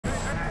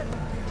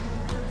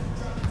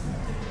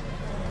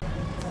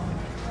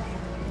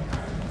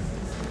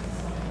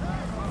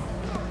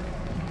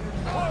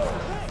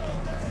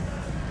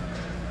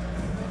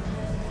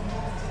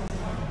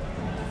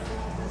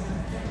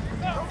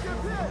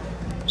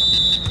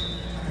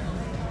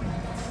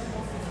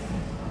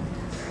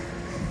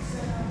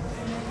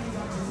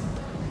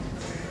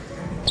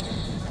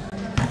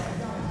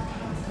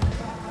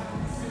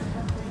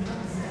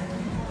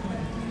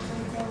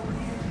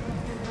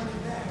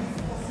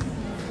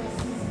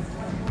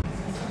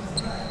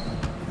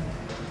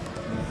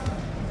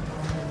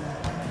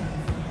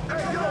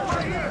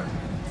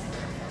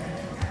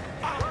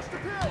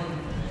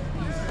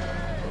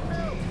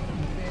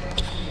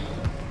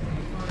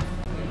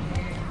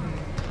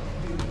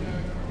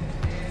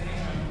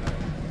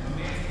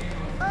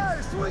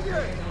Swing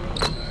it!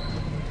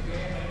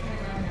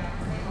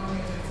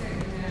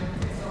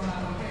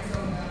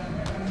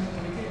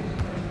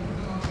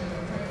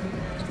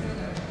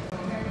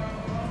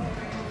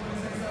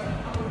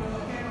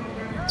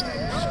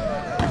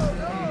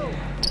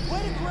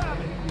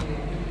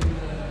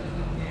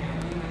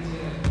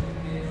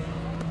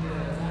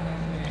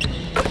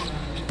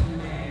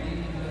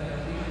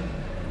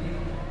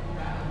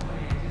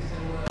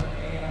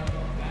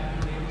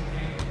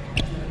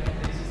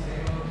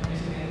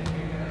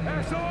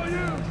 That's all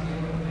you!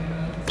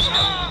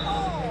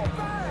 Oh,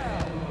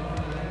 foul!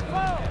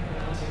 Foul!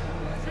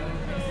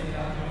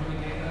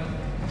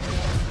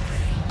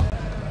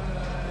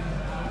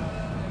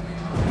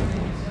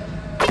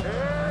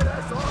 Yeah,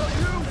 that's all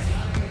you!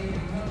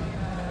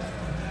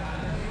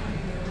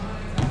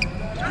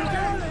 You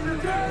got it! You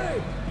got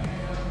it!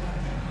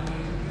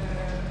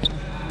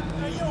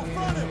 Hey, yo,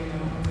 front him!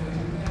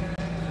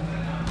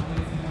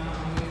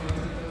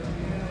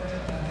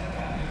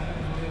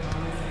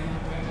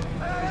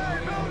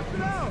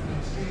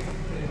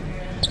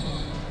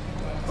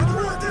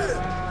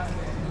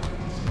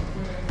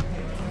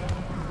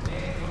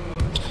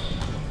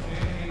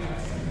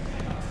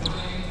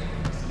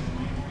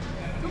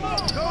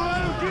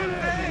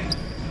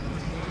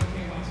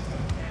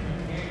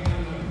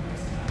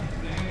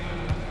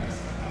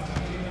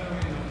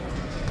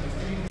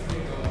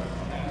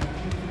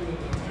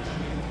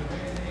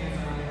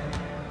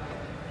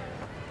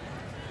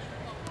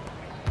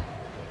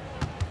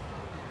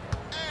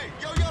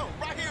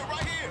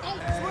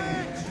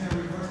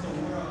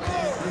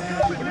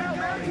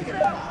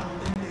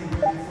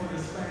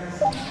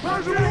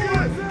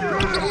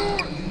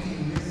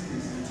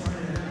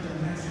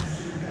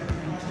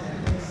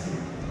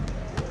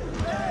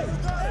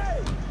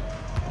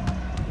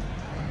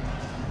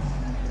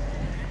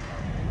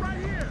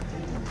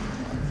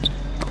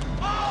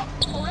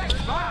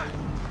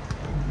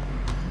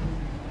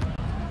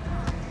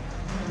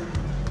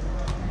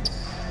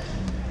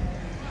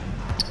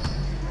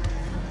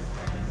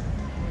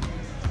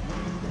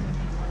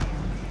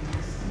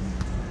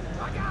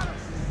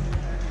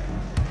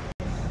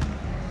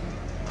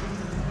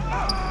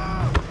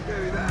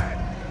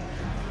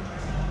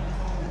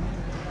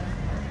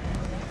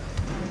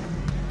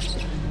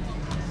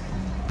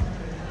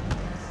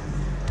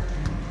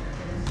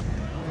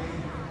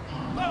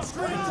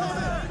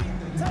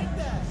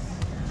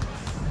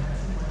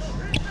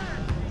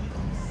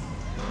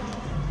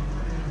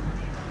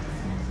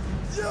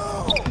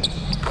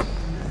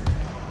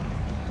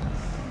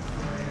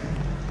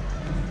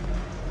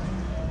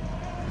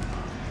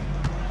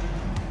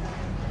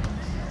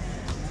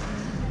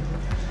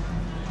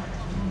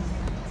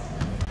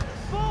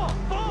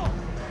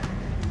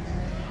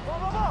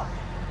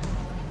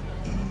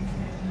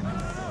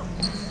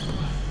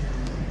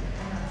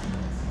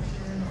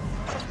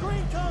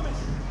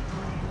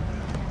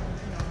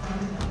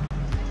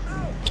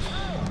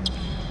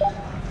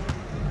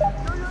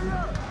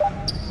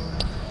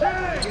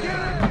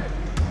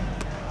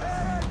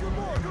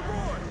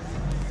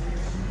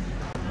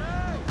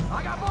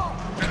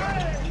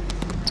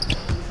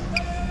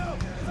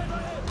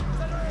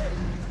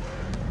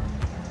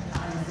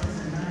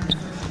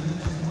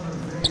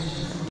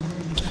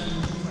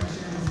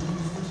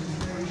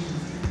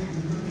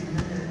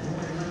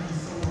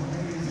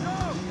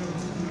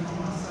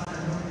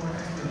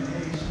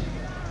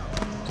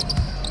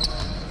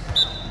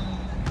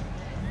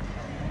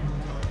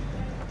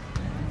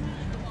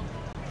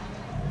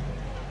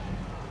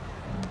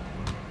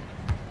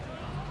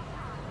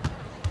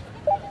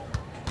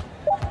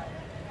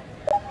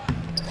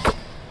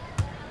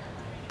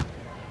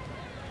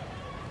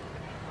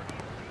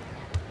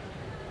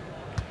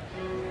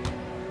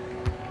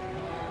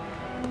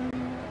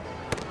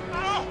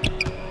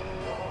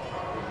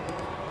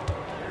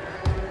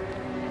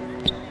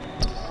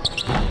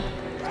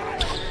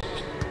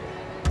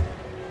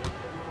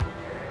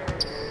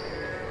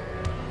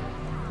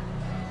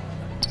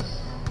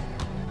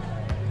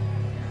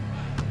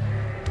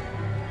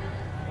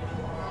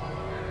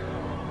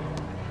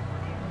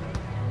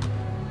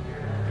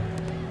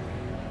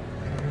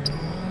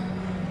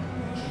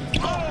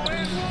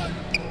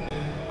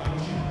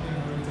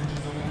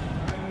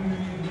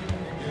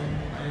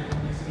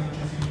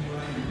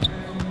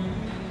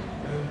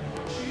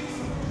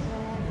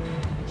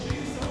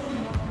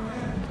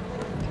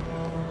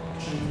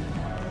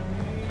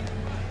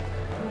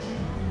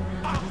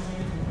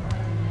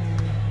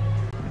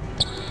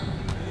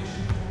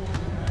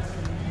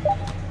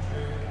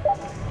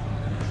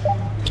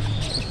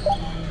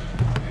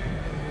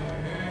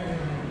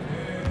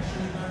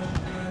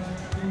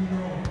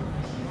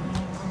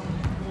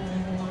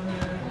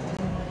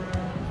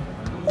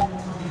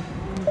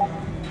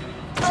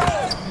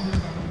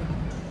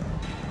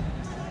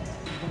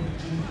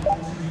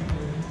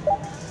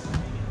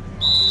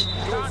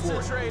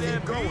 Concentrate,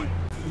 MP.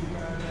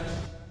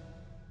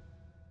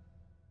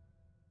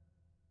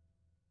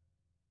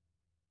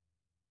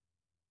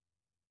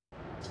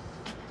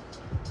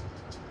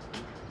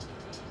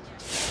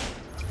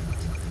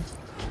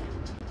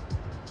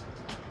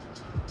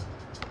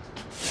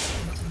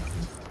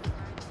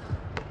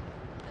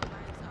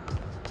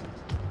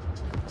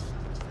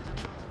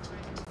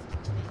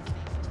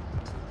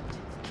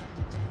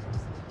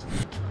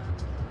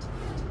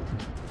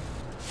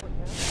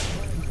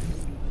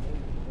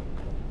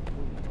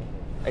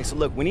 Hey, so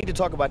look, we need to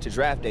talk about your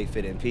draft day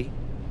fit, MP.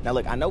 Now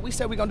look, I know we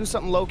said we're gonna do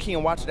something low-key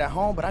and watch it at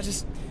home, but I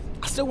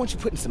still want you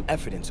putting some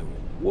effort into it.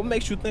 What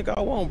makes you think I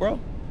won't, bro?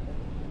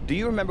 Do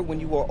you remember when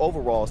you wore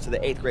overalls to the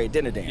 8th grade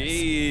dinner dance?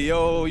 Yeah,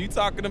 yo, you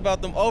talking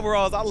about them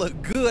overalls? I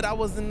look good. I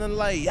was in the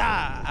like,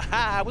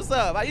 hi, what's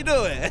up? How you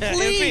doing?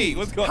 Please, MP,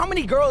 what's going on? How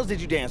many girls did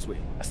you dance with?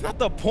 That's not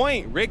the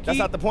point, Ricky. That's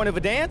not the point of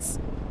a dance?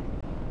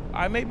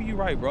 All right, maybe you're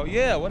right, bro.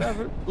 Yeah,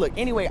 whatever. Look,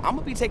 anyway, I'm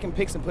gonna be taking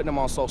pics and putting them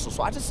on social,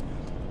 so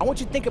I want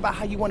you to think about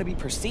how you want to be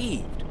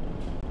perceived.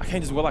 I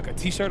can't just wear like a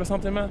t-shirt or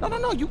something, man?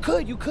 No, you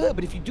could,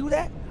 but if you do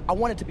that, I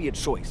want it to be a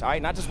choice, all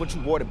right? Not just what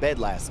you wore to bed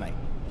last night.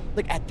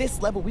 Look, at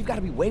this level, we've got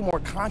to be way more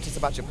conscious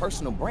about your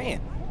personal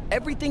brand.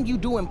 Everything you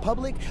do in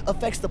public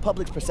affects the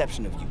public's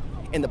perception of you.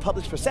 And the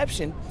public's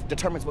perception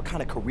determines what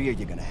kind of career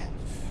you're gonna have.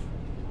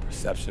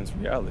 Perception's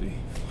reality.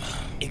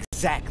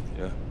 Exactly.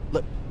 Yeah.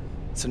 Look,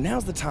 so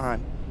now's the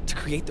time to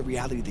create the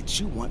reality that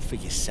you want for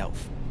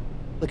yourself.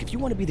 Look, if you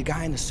want to be the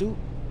guy in the suit,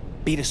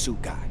 be the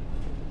suit guy.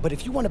 But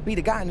if you want to be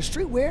the guy in the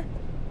streetwear,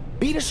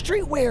 be the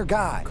streetwear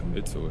guy.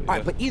 Commit to it, All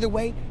right, but either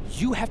way,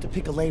 you have to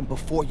pick a lane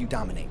before you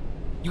dominate.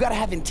 You gotta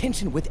have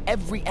intention with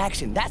every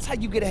action. That's how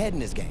you get ahead in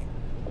this game.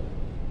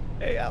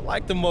 Hey, I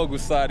like the mogul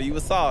side of you.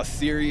 It's all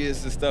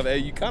serious and stuff. Hey,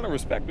 you kind of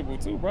respectable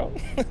too, bro.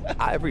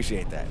 I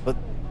appreciate that, but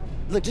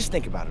look, just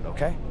think about it,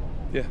 okay?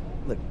 Yeah.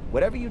 Look,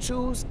 whatever you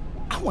choose,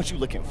 I want you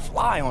looking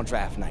fly on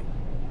draft night.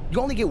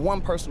 You only get one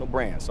personal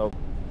brand, so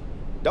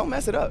don't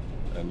mess it up.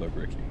 Hey, look,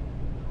 Ricky.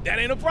 That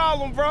ain't a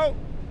problem, bro.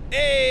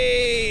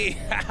 Hey,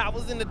 I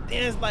was in the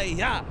dance like,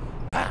 yeah.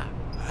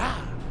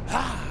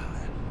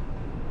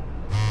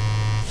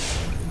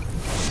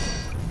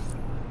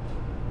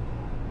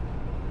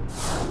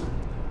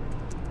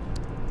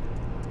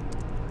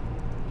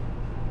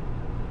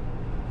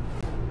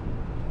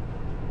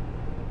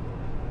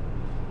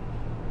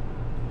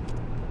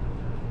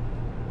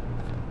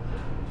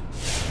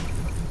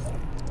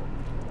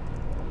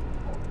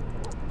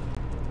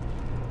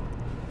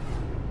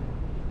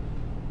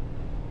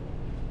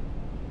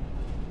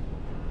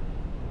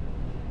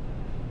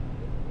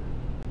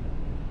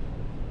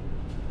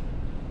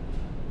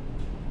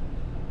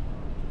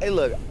 Hey,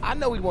 look, I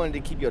know we wanted to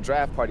keep your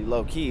draft party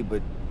low-key,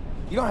 but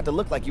you don't have to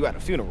look like you at a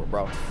funeral,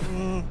 bro.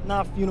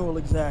 Not funeral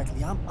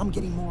exactly. I'm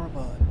getting more of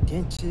a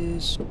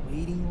dentist,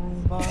 waiting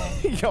room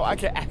vibe. Yo, I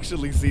can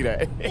actually see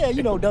that. Yeah,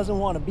 you know, doesn't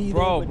want to be there,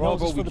 Bro, but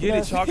knows it's we for the get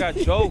best. it. Y'all got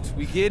jokes.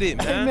 We get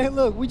it, Hey, man. man,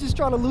 look, we just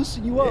trying to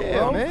loosen you up, Yeah,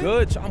 bro.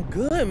 man. I'm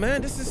good,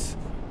 man. This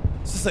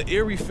is an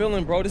eerie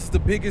feeling, bro. This is the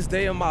biggest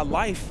day of my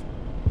life.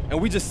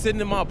 And we just sitting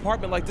in my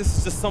apartment like this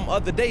is just some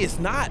other day. It's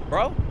not,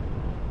 bro.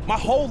 My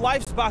whole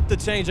life's about to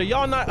change. Are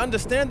y'all not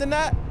understanding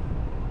that?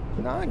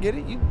 No, I get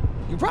it.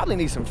 You probably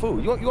need some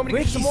food. You want me to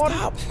Ricky, get you some water?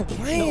 stop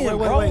playing, No,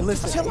 wait, bro.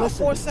 listen, Chill out listen.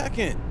 for a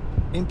second.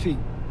 MP,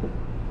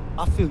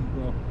 I feel you,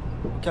 bro.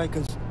 Okay,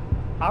 because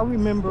I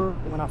remember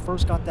when I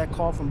first got that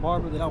call from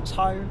Barbara that I was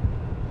hired,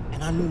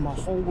 and I knew my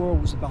whole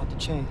world was about to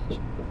change.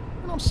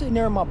 And I'm sitting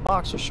there in my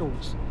boxer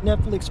shorts.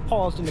 Netflix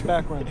paused in the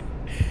background.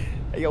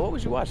 Hey, yo, what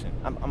was you watching?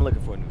 I'm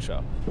looking for a new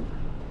show.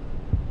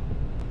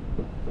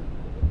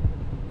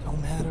 No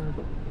matter.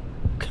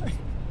 Okay.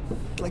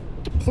 Like,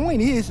 the point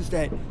is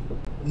that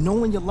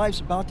knowing your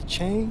life's about to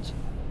change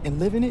and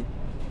living it,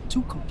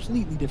 two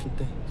completely different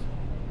things.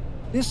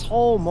 This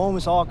whole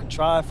moment's all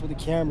contrived for the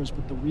cameras,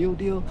 but the real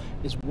deal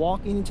is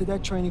walking into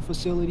that training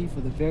facility for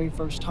the very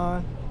first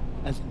time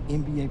as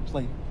an NBA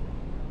player.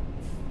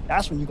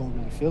 That's when you're gonna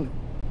really feel it.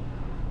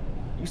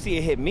 You see,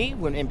 it hit me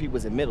when MP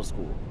was in middle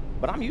school,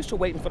 but I'm used to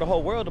waiting for the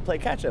whole world to play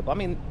catch-up. I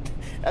mean,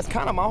 that's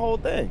kind of my whole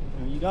thing.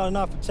 You got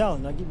enough for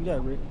talent, I'll give you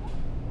that, Rick.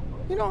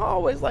 You know, I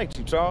always liked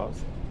you, Charles.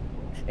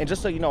 And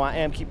just so you know, I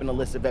am keeping a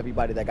list of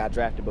everybody that got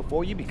drafted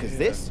before you because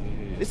this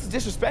is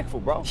disrespectful,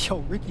 bro. Yo,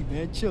 Ricky,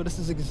 man, chill. This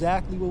is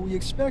exactly what we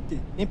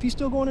expected. MP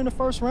still going in the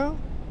first round?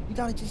 You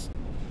gotta just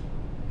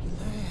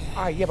relax.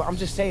 All right, yeah, but I'm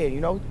just saying, you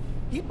know,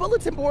 he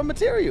bulletin board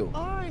material.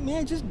 All right,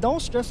 man, just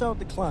don't stress out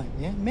the climb,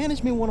 man.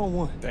 Management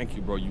 101. Thank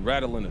you, bro. You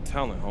rattling the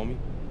talent, homie.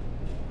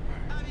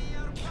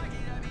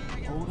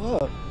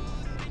 Hold up.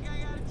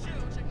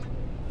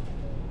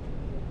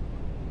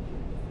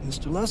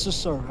 Mr. Lesser,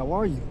 sir, how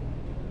are you?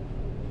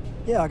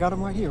 Yeah, I got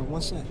him right here.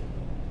 One sec.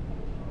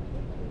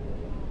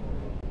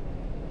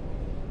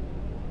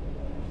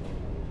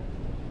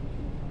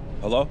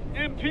 Hello?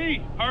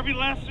 MP, Harvey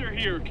Lesser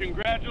here.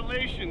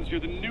 Congratulations,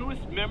 you're the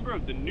newest member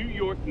of the New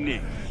York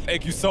Knicks.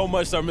 Thank you so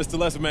much, sir, Mr.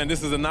 Lesser, man.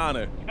 This is an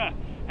honor.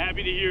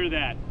 Happy to hear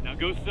that. Now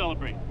go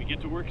celebrate. We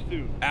get to work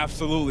soon.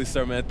 Absolutely,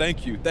 sir, man.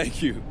 Thank you.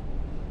 Thank you.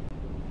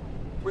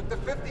 With the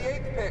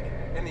 58th pick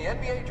in the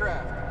NBA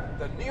draft,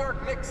 the New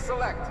York Knicks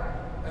select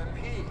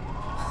MP.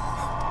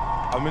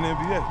 I'm in the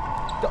NBA.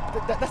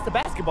 That's the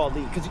basketball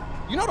league, because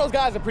you know those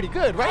guys are pretty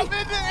good, right?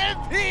 I'm in the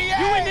NBA!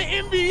 You in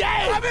the NBA?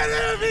 I'm in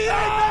the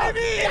NBA,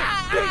 baby!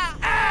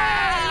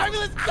 Hey,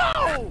 let's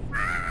go!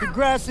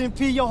 Congrats,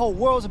 MP. Your whole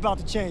world's about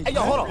to change. Hey,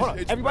 yo, man. hold on.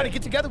 Everybody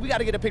get together. We got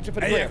to get a picture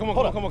for the Hey, yeah, gram. come on,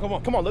 Hold come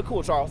on. Come on, look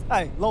cool, Charles.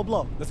 Hey, low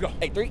blow. Let's go.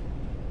 Hey, 3.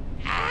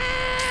 All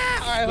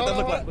right, right, what hold that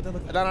look on. like? What that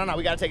look like? No,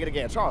 we gotta take it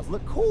again. Charles,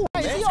 look cool,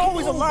 man. He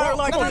always a liar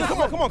like Come on, this.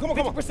 come on, Come on, come on,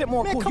 come on. 50%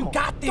 more Man, cool. come You on.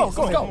 got this. Go, Let's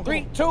go ahead, go. come on,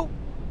 3, 2.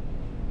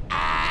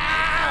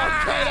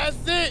 Okay, that's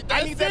it.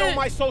 I need that on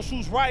my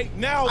socials right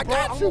now, I bro.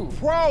 got I'm you. a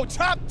pro.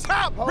 Chop,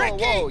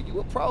 Ricky. Whoa, you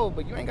a pro,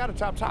 but you ain't gotta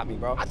chop me,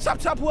 bro. I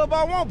chop whoever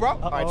I want, bro.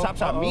 All right,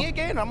 chop me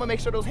again. I'm gonna make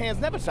sure those hands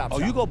never chop. Oh,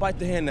 you go bite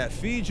the hand that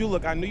feeds you?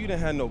 Look, I knew you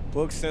didn't have no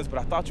book sense, but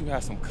I thought you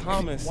had some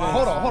common sense.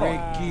 Hold on.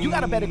 Ricky. You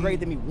got a better grade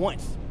than me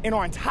once in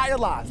our entire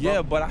lives. Bro.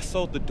 Yeah, but I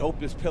sold the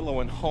dopest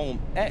pillow in home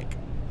ec.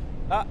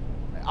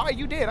 All right,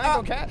 you did. I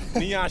ain't gonna cat.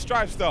 Neon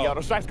stripes, though. Yo,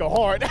 those stripes go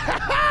hard.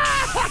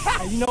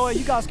 Hey, you know what?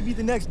 You guys could be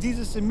the next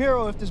Jesus and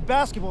Miro if this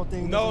basketball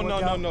thing doesn't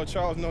work out. No,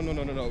 Charles, no.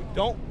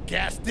 Don't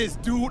gas this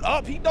dude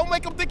up. Don't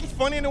make him think he's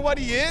funnier than what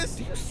he is.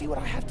 Do you see what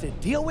I have to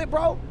deal with,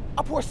 bro?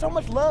 I pour so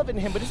much love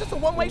into him, but it's just a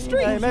one-way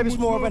street. Hey, maybe it's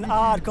more of an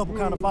odd couple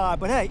kind of vibe,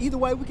 but hey, either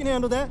way, we can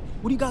handle that.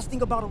 What do you guys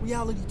think about a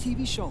reality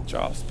TV show?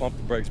 Charles, pump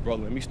the brakes, bro.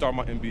 Let me start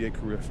my NBA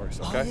career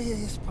first, okay? Oh, yeah,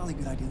 it's probably a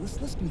good idea. Let's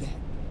do that.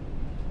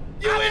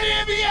 You in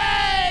the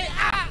NBA!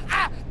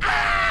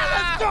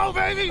 Let's go,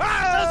 baby!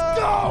 Let's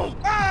go!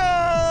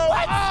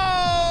 What?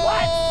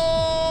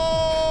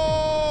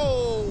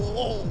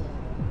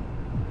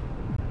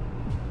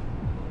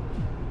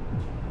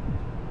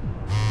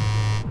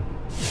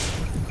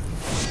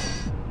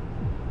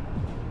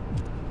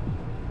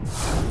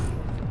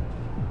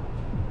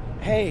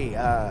 Hey,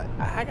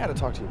 I gotta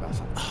talk to you about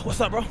something.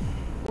 What's up, bro?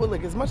 Well,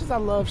 look, as much as I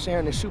love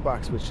sharing this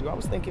shoebox with you, I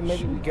was thinking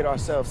maybe we get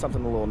ourselves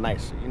something a little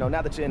nicer. You know,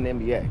 now that you're in the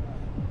NBA.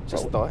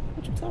 Just thought.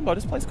 What you talking about?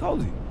 This place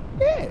cozy.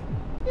 Yeah,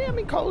 I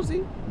mean,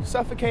 cozy,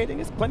 suffocating.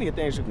 There's plenty of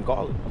things you can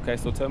call it. Okay,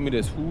 so tell me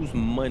this. Whose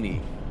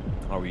money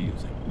are we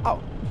using?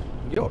 Oh,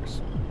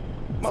 yours.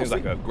 Seems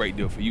Mostly. like a great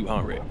deal for you,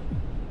 huh, Rick?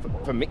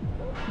 For me?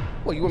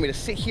 Well, you want me to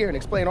sit here and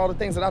explain all the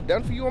things that I've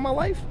done for you in my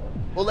life?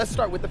 Well, let's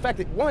start with the fact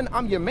that, one,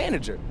 I'm your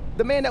manager.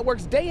 The man that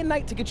works day and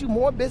night to get you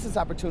more business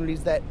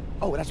opportunities that,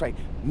 oh, that's right,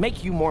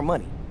 make you more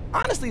money.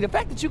 Honestly, the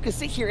fact that you can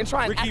sit here and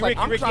try and act like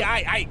I'm Ricky, trying...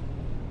 I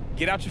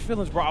get out your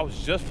feelings, bro. I was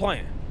just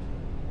playing.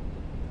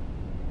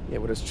 Yeah,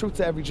 well, there's truth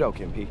to every joke,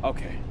 MP.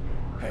 Okay.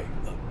 Hey,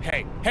 look.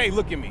 Hey,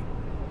 look at me.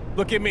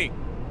 Look at me.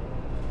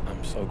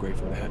 I'm so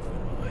grateful to have you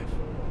in my life.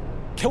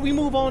 Can we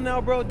move on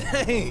now, bro?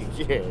 Dang.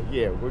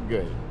 Yeah, we're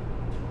good.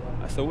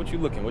 So what you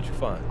looking? What you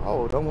find?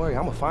 Oh, don't worry,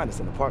 I'm gonna find us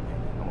an apartment.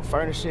 I'm gonna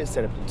furnish it,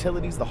 set up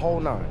utilities, the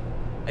whole nine.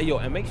 Hey, yo,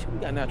 and make sure we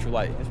got natural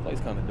light. This place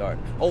kind of dark.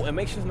 Oh, and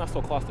make sure it's not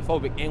so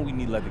claustrophobic, and we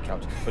need leather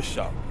couches, for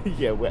sure.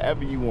 Yeah,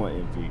 wherever you want,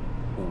 MP.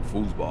 Ooh,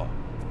 foosball.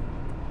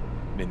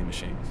 Vending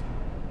machines.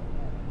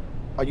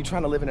 Are you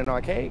trying to live in an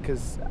arcade?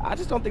 Because I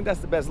just don't think that's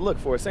the best look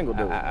for a single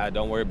dude. I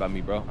don't worry about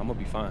me, bro. I'm gonna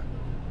be fine.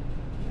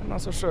 I'm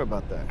not so sure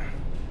about that.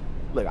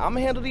 Look, I'm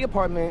gonna handle the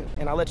apartment,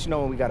 and I'll let you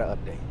know when we got an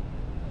update.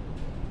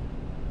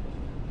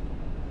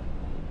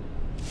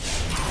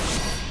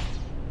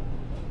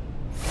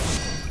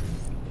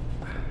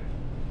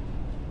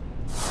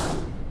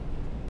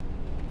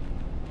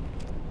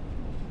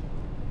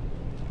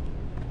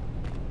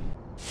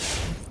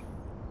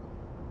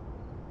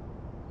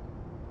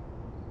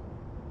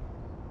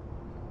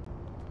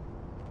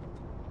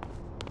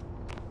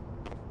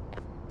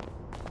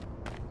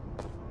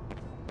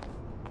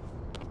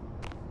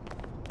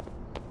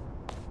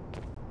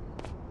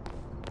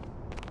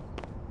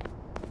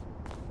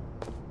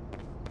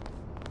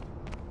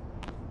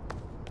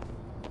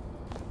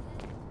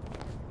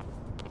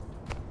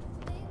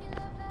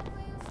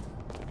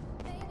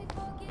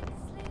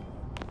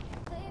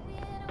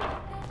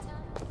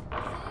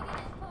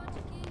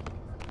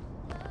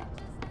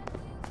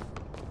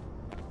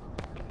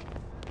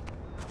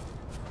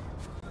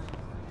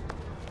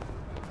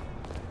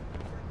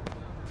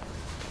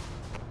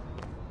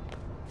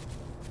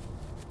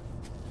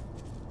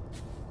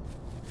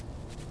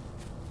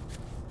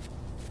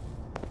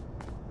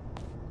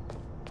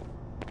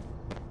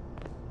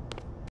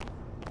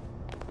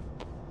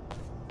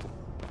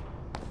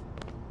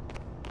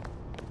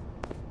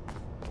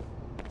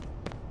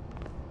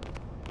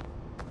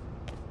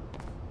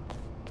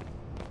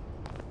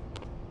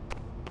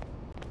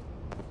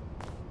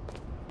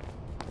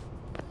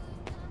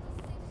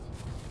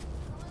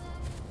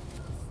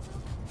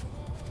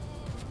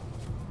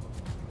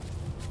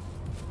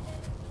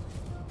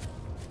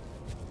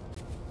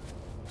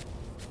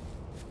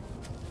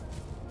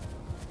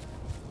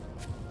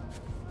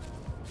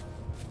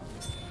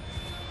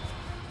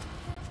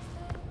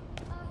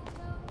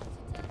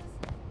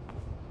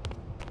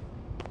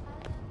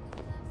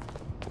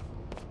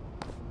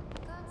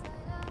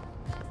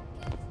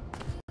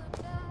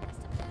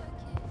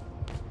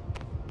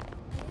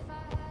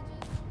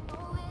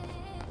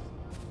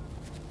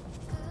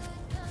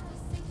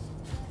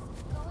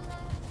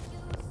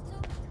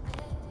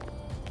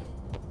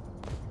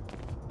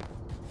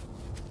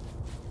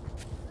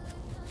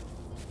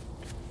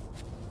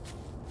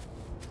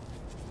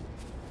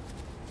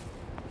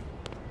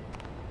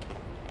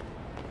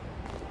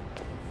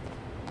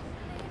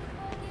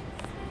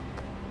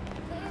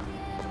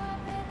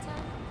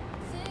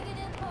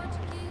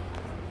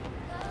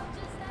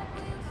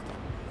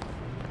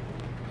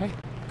 Hey,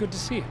 good to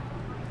see you.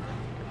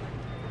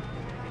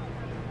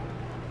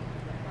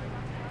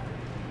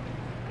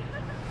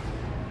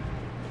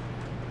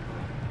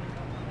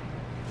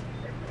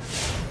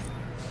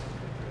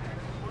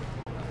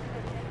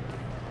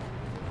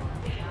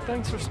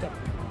 Thanks for stopping.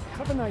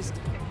 Have a nice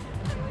day.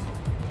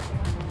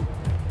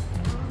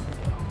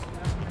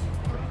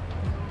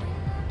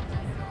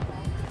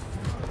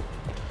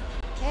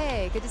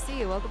 Hey, good to see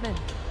you. Welcome in.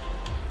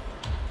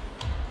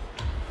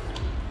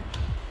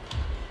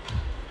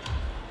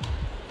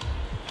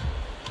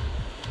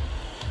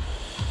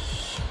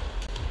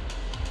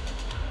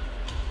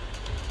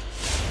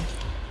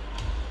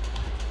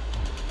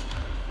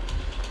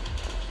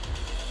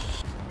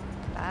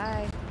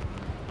 Bye.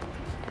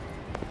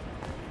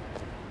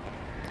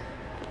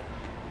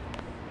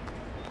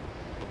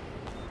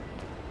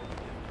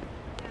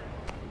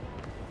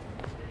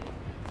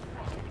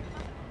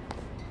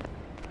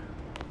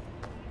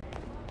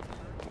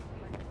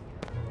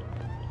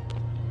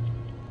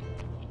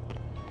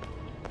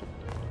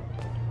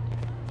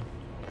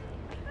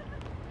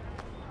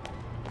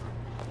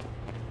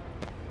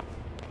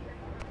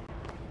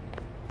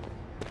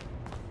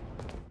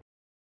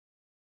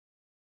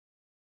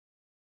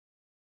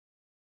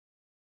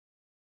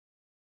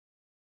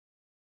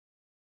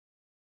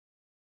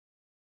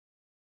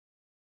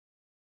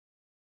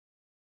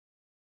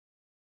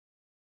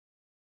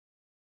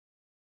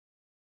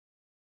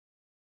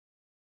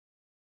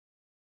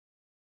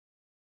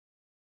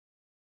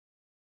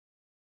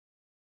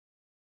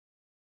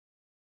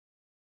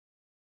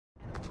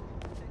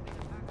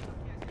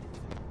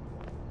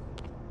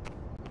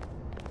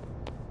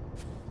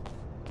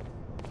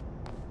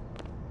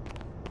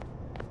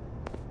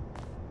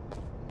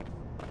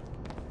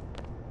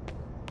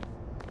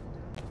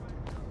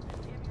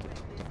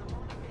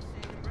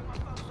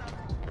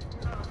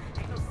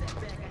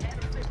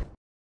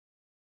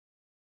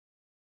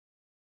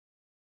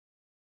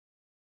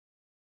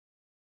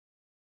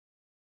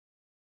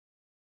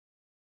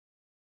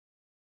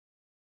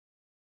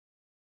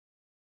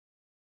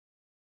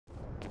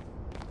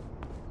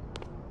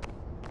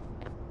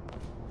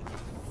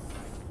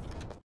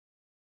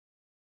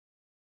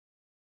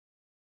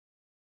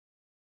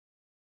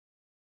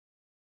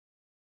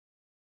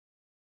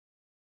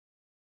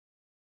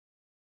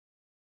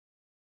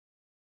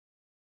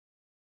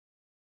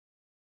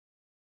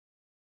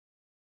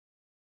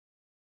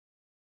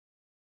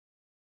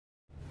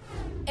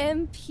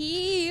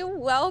 MP,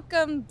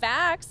 welcome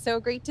back. So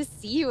great to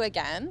see you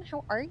again.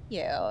 How are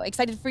you?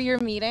 Excited for your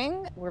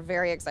meeting? We're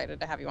very excited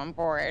to have you on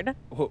board.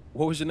 What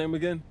was your name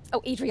again?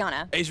 Oh,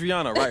 Adriana.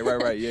 Adriana,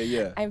 right.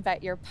 Yeah. I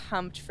bet you're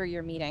pumped for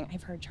your meeting.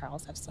 I've heard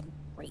Charles has some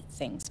great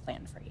things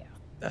planned for you.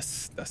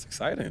 That's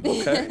exciting.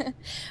 Okay.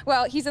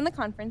 Well, he's in the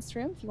conference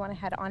room if you want to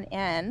head on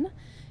in.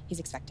 He's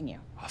expecting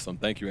you. Awesome.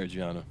 Thank you,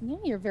 Adriana. Yeah,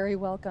 you're very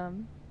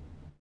welcome.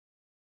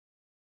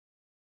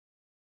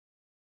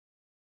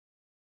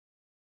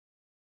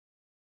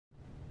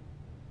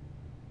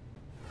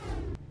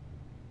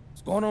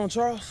 What's going on,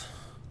 Charles?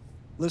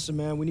 Listen,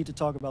 man, we need to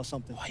talk about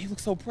something. Why you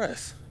look so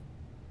pressed?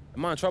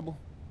 Am I in trouble?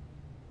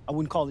 I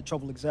wouldn't call it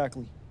trouble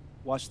exactly.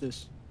 Watch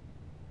this.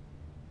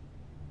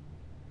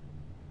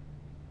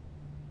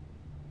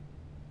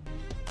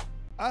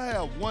 I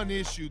have one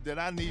issue that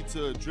I need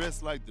to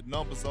address like the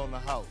numbers on the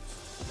house,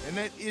 and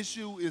that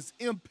issue is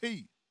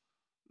MP.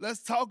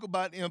 Let's talk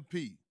about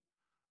MP.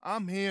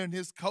 I'm hearing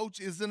his coach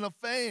isn't a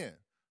fan,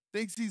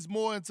 thinks he's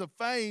more into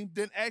fame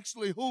than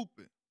actually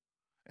hooping.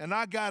 And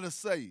I gotta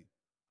say,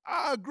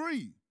 I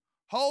agree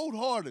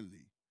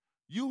wholeheartedly.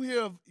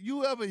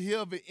 You ever hear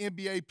of an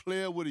NBA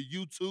player with a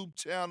YouTube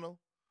channel?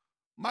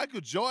 Michael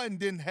Jordan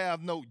didn't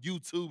have no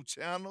YouTube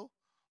channel.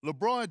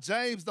 LeBron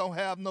James don't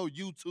have no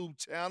YouTube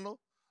channel.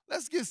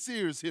 Let's get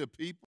serious here,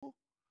 people.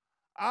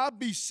 I'll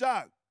be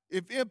shocked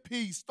if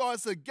MP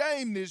starts a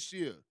game this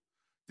year.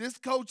 This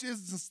coach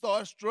isn't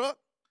starstruck.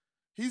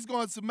 He's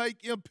going to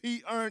make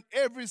MP earn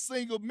every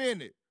single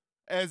minute,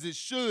 as it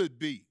should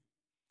be.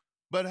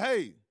 But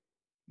hey,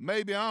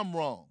 maybe I'm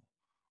wrong.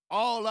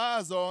 All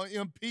eyes are on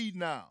MP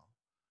now.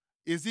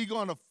 Is he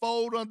going to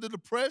fold under the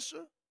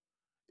pressure?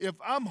 If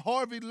I'm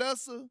Harvey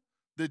Lesser,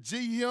 the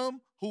GM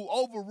who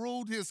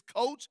overruled his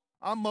coach,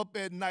 I'm up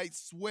at night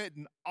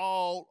sweating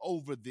all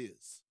over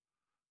this.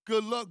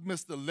 Good luck,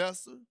 Mr.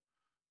 Lesser.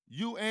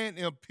 You and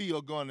MP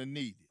are going to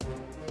need it.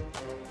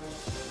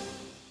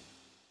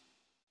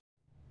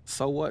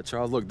 So what,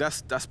 Charles? Look,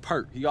 that's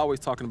Pert. He always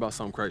talking about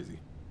something crazy.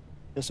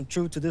 There's some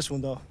truth to this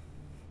one, though.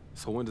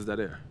 So when does that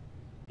air?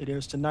 It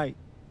airs tonight.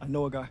 I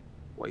know a guy.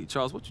 Wait,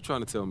 Charles, what you trying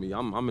to tell me?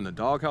 I'm in a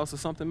doghouse or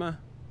something, man?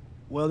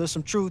 Well, there's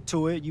some truth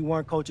to it. You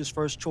weren't coach's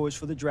first choice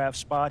for the draft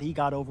spot. He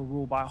got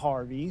overruled by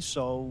Harvey,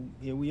 so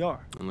here we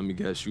are. And let me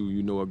guess,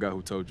 you know a guy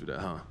who told you that,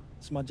 huh?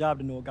 It's my job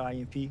to know a guy,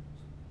 MP.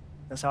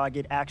 That's how I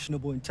get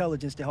actionable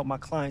intelligence to help my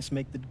clients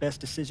make the best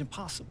decision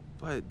possible.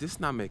 But this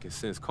not making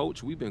sense.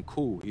 Coach, we've been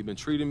cool. He been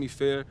treating me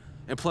fair.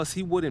 And plus,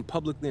 he wouldn't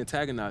publicly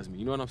antagonize me.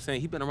 You know what I'm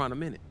saying? He been around a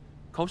minute.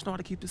 Coach know how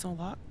to keep this on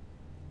lock?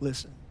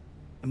 Listen,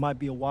 it might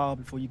be a while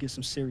before you get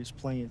some serious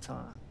playing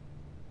time.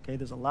 Okay,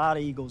 there's a lot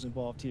of egos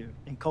involved here,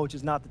 and Coach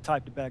is not the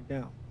type to back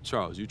down.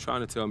 Charles, you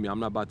trying to tell me I'm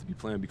not about to be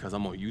playing because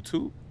I'm on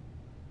YouTube?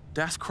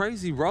 That's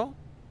crazy, bro.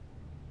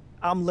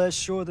 I'm less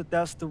sure that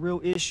that's the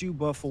real issue,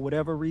 but for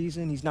whatever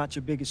reason, he's not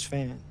your biggest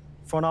fan.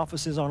 Front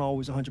offices aren't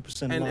always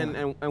 100%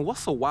 aligned. And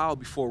what's a while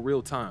before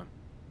real time?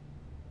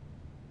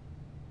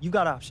 You've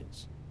got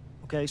options,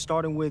 okay?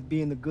 Starting with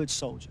being the good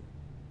soldier.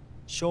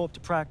 Show up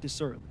to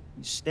practice early.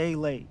 You stay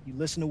late. You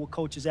listen to what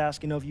coach is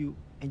asking of you,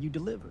 and you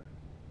deliver.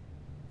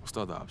 What's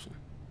the other option?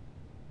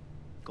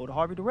 Go to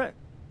Harvey direct.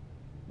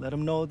 Let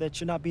them know that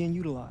you're not being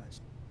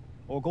utilized.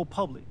 Or go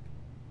public.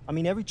 I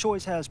mean, every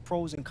choice has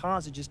pros and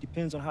cons. It just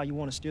depends on how you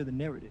want to steer the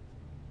narrative.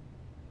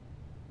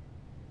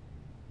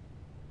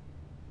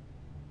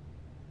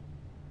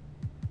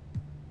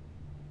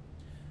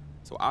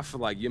 So I feel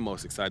like you're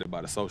most excited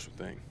about a social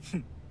thing.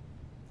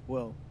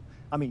 Well,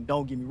 I mean,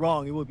 don't get me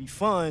wrong. It would be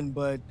fun,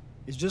 but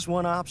it's just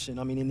one option.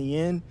 I mean, in the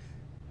end,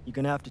 you're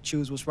going to have to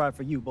choose what's right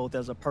for you, both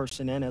as a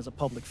person and as a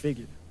public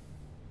figure.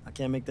 I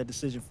can't make that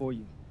decision for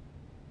you.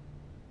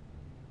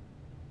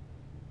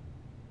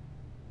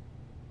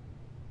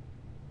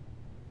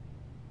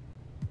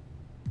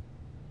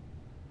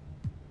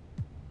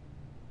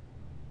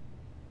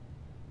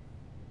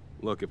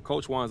 Look, if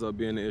Coach winds up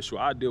being the issue,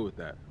 I'll deal with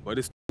that. But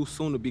it's too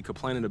soon to be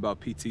complaining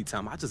about PT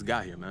time. I just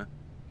got here, man.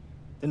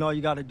 Then all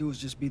you got to do is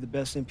just be the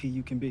best MP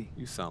you can be.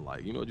 You sound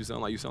like, you know what you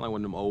sound like? You sound like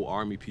one of them old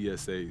Army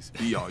PSAs.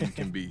 Be all you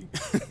can be.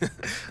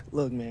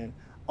 Look, man,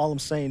 all I'm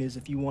saying is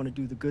if you want to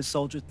do the good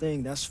soldier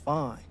thing, that's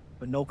fine.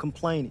 But no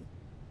complaining.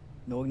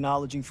 No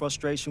acknowledging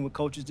frustration with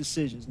coach's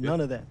decisions.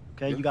 None of that,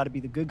 okay? You got to be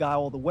the good guy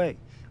all the way,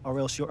 or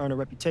else you'll earn a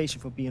reputation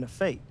for being a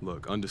fake.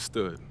 Look,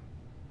 understood.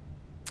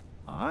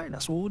 All right,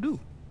 that's what we'll do.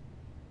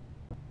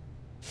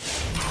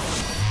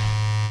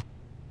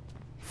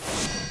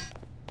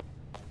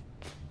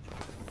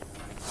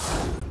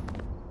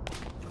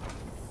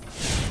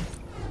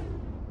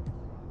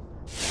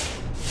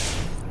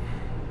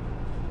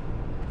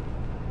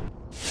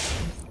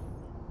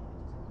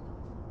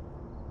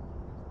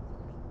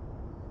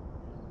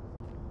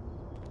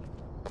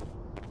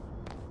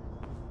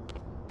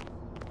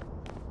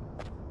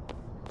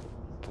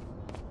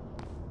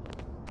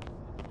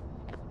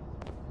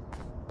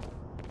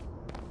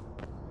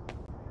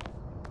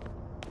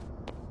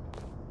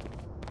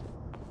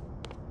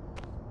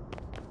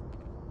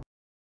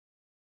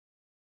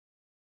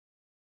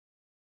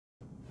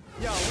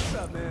 Yo, what's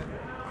up, man?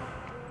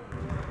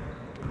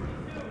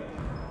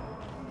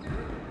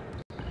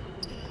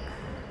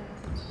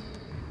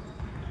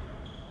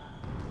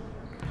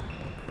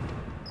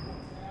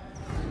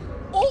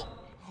 Oh,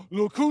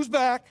 look who's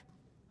back.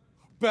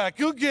 Back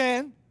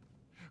again.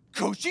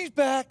 Coachy's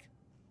back.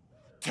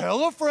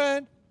 Tell a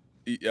friend.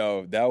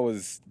 Yo, that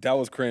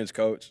was cringe,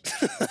 Coach.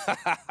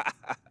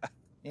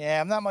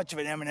 Yeah, I'm not much of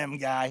an Eminem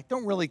guy.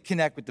 Don't really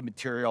connect with the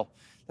material.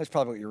 That's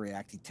probably what you're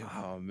reacting to.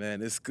 Oh,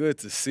 man, it's good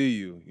to see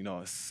you. You know,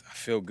 I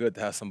feel good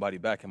to have somebody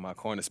back in my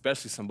corner,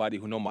 especially somebody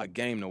who know my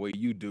game the way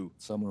you do.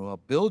 Someone who will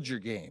build your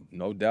game.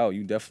 No doubt.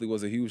 You definitely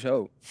was a huge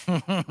help.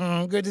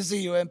 Good to see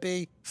you,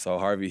 MP. So,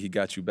 Harvey, he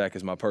got you back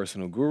as my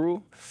personal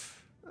guru?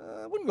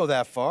 I wouldn't go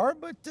that far,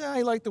 but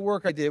I like the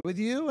work I did with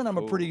you, and I'm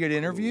a pretty good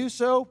interview,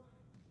 so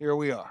here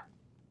we are.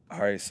 All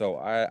right, so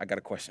I got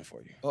a question for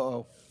you.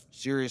 Uh-oh.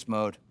 Serious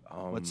mode.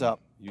 What's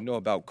up? You know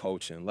about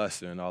Coach and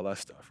Lester and all that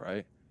stuff,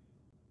 right?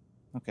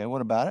 Okay,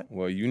 what about it?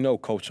 Well, you know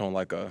Coach on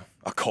like a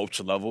coach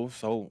level,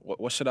 so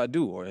what should I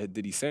do? Or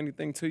did he say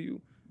anything to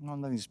you? Well,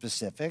 nothing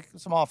specific.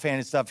 Some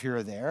offhanded stuff here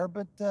or there,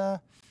 but, you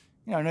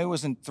know, I know he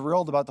wasn't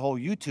thrilled about the whole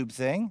YouTube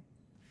thing,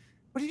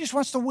 but he just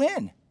wants to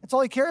win. That's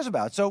all he cares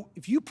about. So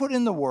if you put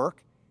in the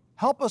work,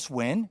 help us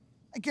win,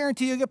 I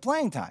guarantee you'll get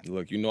playing time.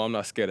 Look, you know I'm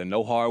not scared of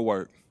no hard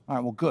work. All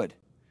right, well, good.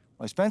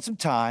 Well, I spent some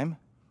time,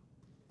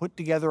 put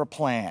together a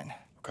plan.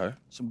 Okay.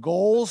 Some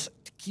goals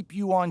to keep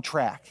you on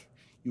track.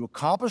 You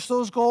accomplish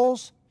those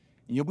goals,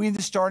 and you'll be in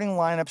the starting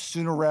lineup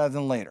sooner rather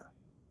than later.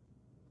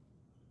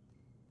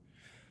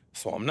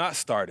 So I'm not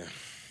starting.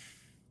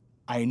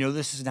 I know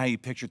this isn't how you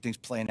picture things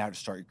playing out to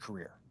start your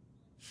career.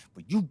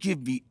 But you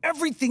give me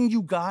everything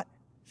you got,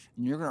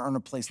 and you're going to earn a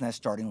place in that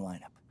starting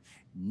lineup.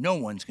 No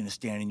one's going to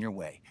stand in your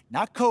way.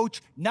 Not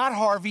Coach, not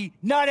Harvey,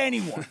 not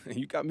anyone.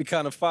 You got me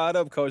kind of fired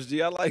up, Coach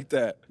G. I like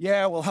that.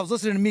 Yeah, well, I was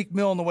listening to Meek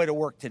Mill on the way to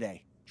work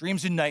today.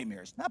 Dreams and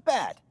nightmares. Not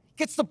bad.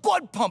 Gets the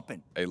blood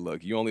pumping. Hey,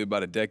 look, you only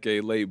about a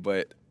decade late,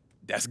 but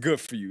that's good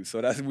for you. So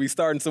we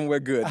starting somewhere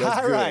good. That's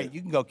All good. right, you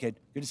can go, kid.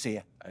 Good to see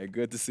you. Hey,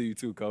 good to see you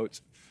too,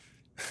 Coach.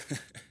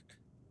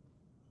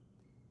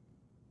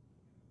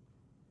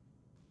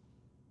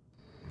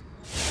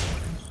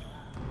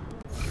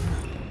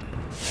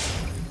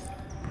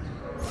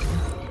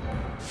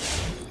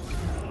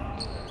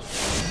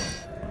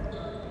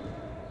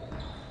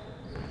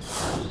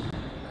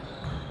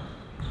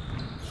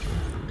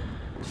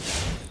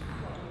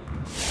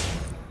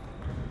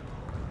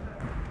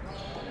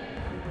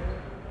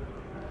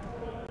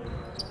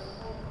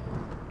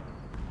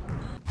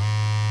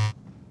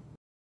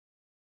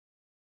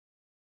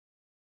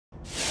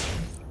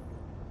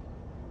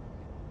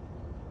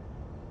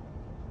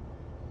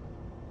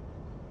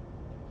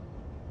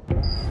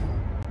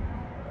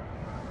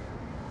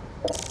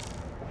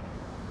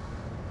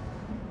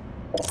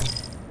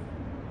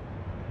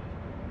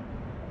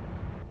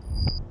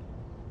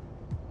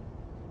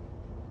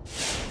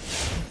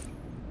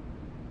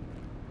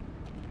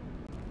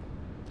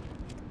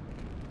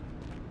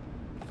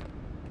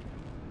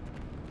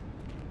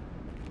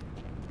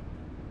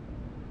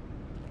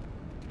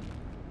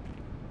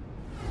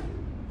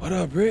 What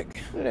up,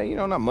 Rick? Yeah, you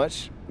know, not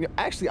much.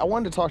 Actually, I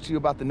wanted to talk to you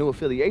about the new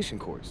affiliation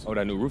course. Oh,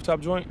 that new rooftop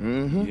joint?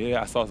 Mm-hmm.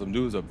 Yeah, I saw some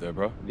dudes up there,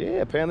 bro. Yeah,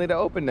 apparently they're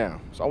open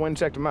now, so I went and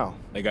checked them out.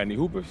 They got any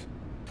hoopers?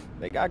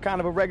 They got kind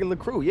of a regular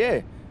crew,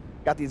 yeah.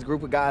 Got these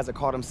group of guys that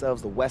call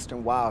themselves the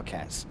Western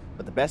Wildcats.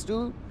 But the best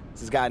dude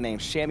is this guy named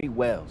Shammy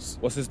Wells.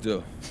 What's his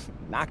deal?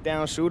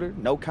 Knockdown shooter,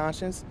 no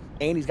conscience,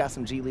 and he's got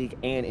some G League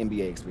and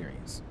NBA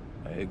experience.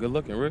 Hey, good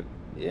looking, Rick.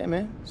 Yeah,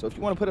 man. So if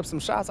you want to put up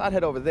some shots, I'd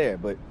head over there.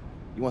 But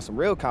you want some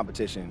real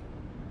competition,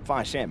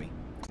 find Shammy.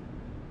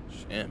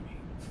 Shammy.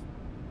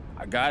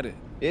 I got it.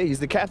 Yeah, he's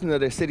the captain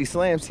of their City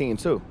Slams team,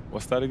 too.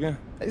 What's that again?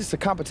 It's a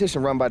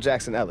competition run by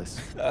Jackson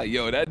Ellis.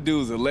 Yo, that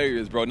dude's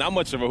hilarious, bro. Not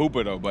much of a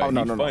hooper, though, but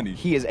he's funny.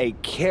 He is a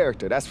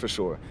character, that's for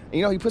sure. And,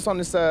 you know, he puts on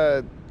this,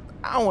 I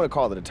don't want to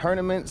call it a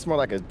tournament. It's more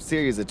like a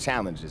series of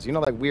challenges. You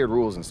know, like weird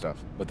rules and stuff.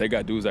 But they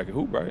got dudes that can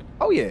hoop, right?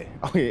 Oh, yeah.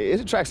 Oh, yeah.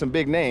 It attracts some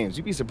big names.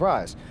 You'd be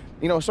surprised.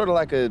 You know, sort of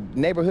like a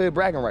neighborhood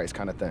bragging rights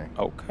kind of thing.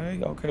 Okay.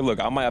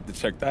 Look, I might have to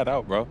check that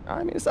out, bro.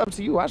 I mean, it's up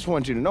to you. I just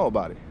want you to know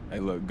about it. Hey,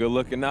 look, good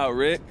looking out,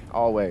 Rick.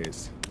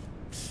 Always.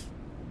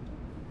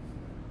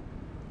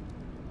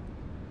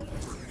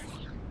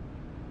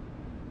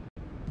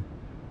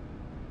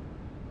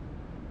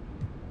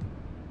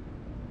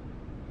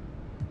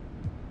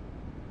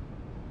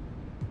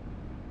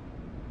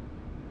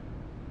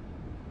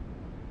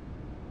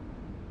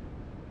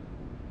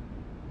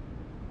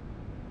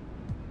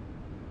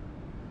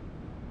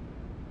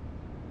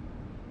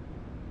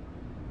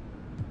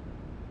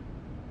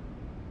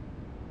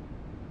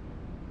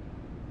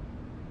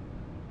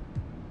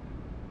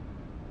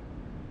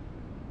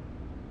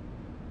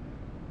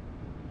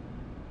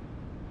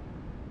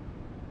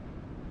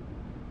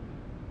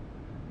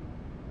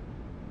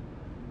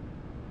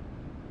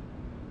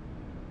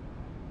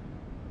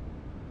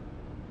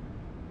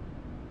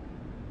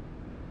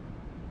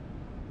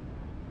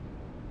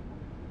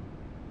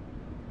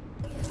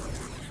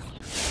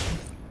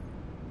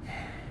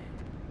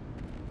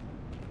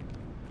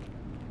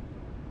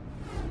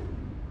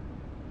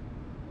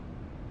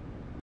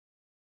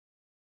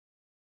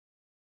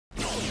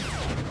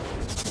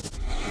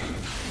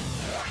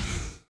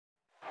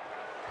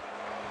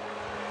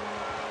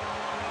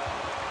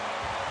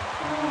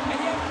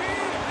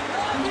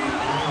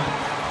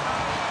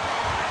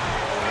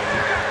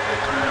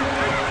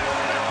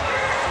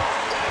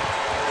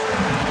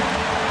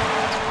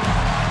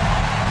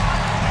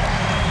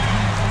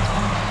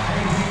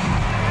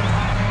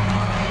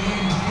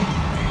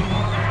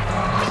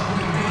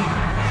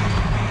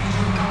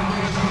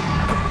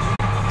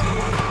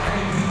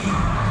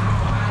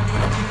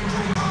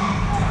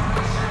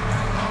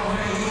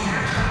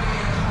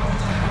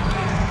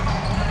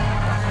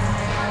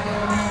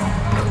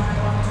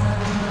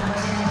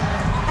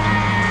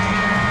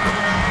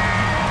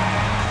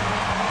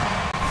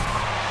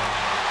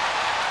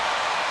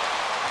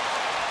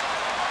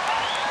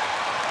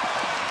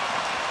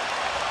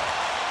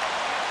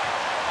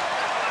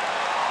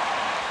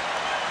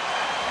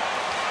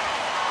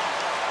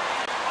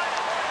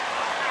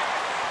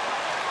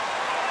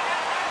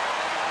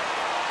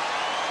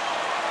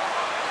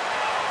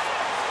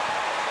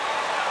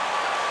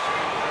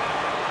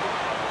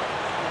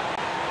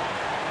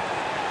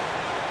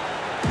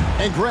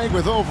 And Greg,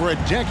 with over a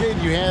decade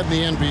you had in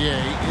the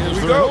NBA,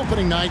 is there an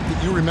opening night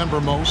that you remember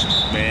most?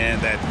 Man,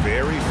 that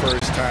very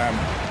first time.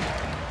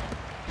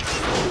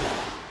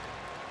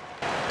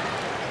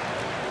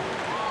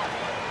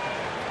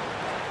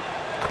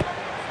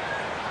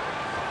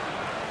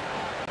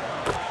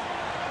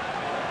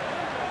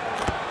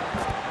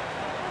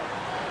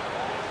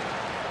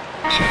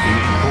 Checking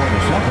in for the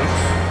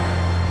Celtics.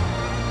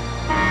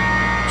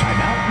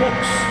 Timeout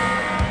Knicks.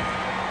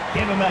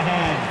 Give him a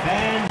hand,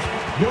 fans.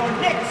 Your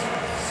Knicks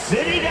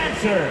City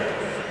Dancers.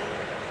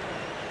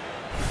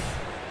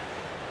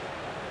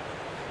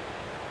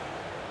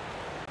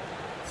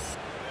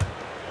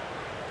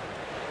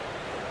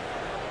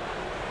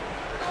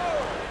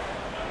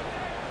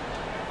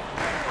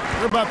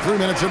 We're about 3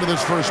 minutes into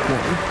this first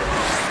quarter.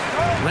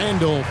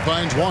 Randall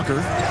finds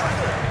Walker.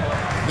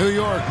 New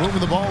York moving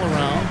the ball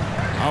around.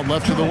 Out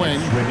left to the wing.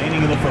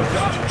 Remaining in the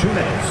first 2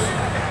 minutes.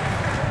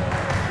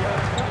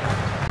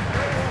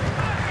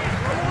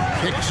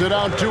 Kicks it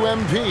out to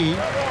MP.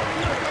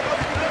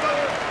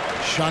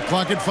 Shot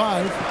clock at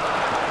 5.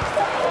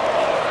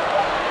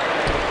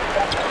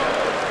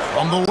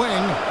 From the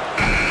wing.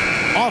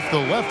 Off the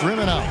left rim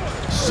and out.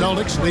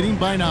 Celtics leading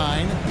by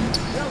 9.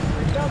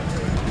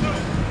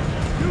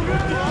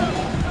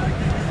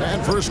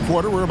 And first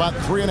quarter, we're about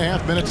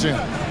 3.5 minutes in.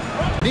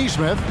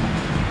 Nesmith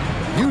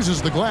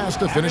uses the glass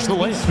to finish the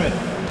layup.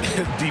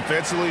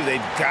 Defensively, they've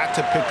got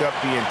to pick up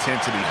the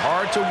intensity.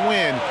 Hard to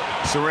win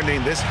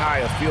surrendering this high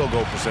a field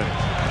goal percentage.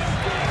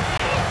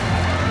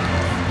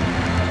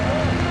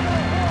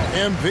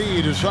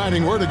 MP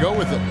deciding where to go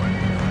with it.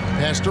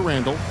 Pass to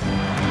Randall.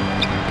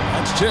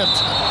 That's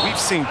tipped. We've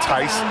seen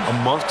Tice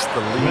amongst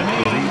the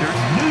league leaders.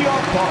 New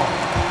York ball.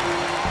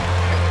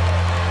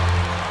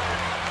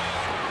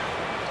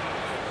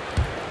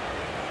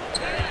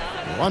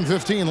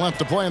 .115 left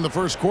to play in the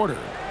first quarter.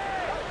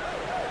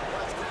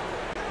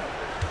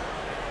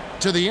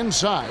 to the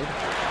inside.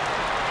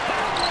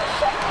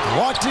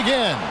 Blocked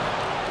again.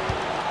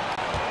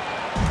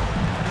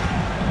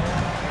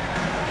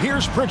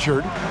 Here's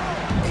Pritchard.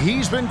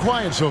 He's been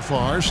quiet so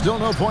far. Still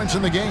no points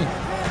in the game.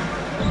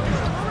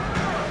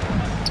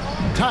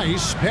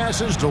 Tice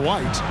passes to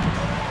White.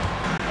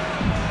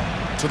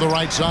 To the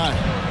right side.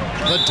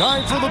 The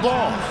dive for the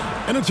ball.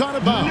 And it's out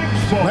of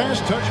bounds.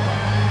 Last touch.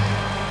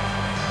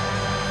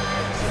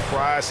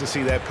 Surprised to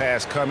see that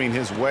pass coming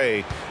his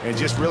way and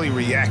just really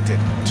reacted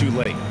too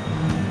late.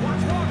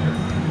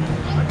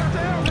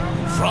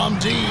 From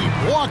deep,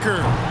 Walker.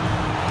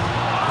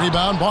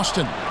 Rebound,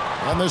 Boston.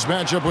 And this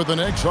matchup with the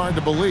Knicks, hard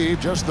to believe,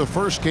 just the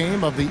first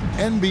game of the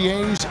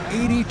NBA's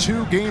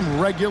 82-game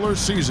regular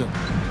season.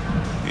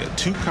 Yeah,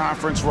 2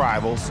 conference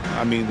rivals.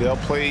 I mean, they'll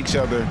play each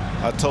other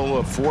a total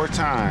of 4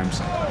 times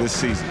this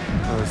season.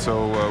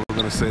 So we're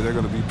going to say they're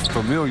going to be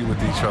familiar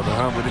with each other,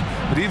 huh?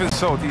 But even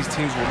so, these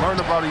teams will learn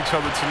about each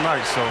other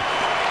tonight. So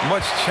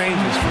much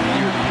changes from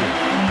year to year.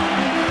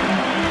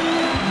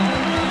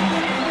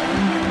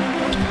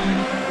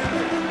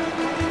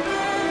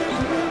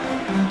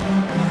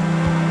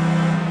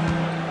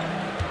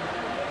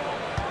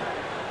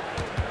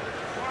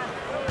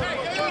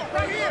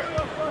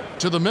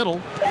 To the middle,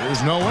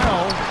 there's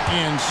Noel,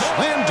 and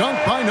slam dunk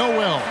by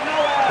Noel.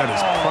 That is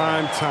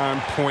prime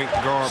time point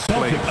guard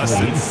play. A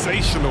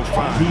sensational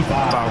find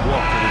by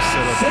Walker to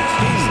set up the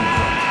easy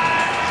play.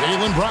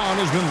 Jaylen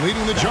Brown has been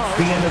leading the charge.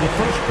 The end of the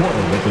first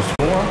quarter with the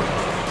score,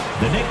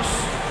 the Knicks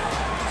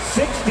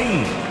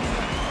 16,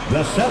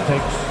 the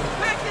Celtics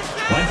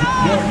 20.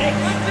 Your Knicks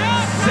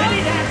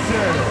City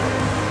Dancer.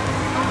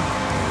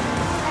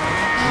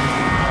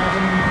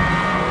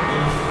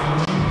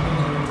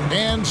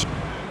 And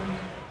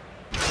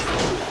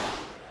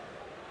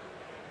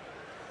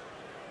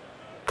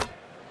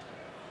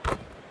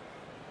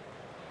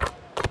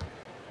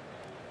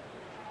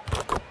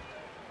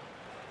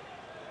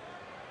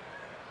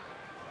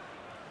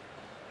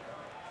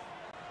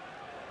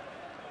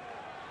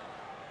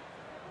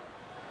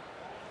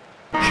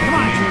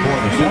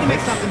Make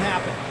something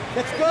happen.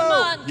 Let's go. Come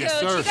on, Yes,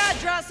 Coach. sir. You gotta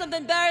draw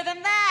something better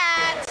than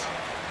that.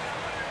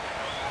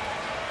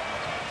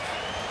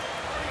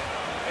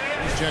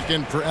 check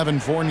in for Evan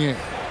Fournier.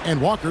 And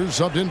Walker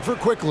subbed in for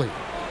Quickly.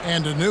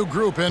 And a new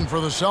group in for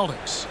the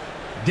Celtics.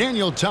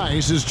 Daniel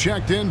Tice is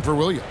checked in for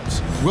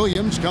Williams.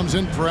 Williams comes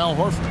in for Al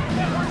Horford.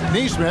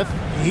 Nesmith,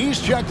 he's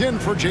checked in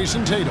for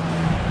Jason Tatum.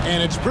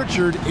 And it's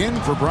Pritchard in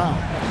for Brown.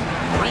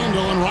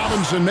 Randall and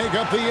Robinson make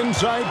up the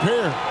inside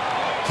pair.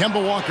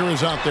 Kemba Walker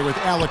is out there with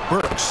Alec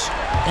Burks.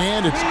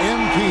 And it's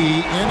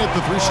MP in at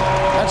the 3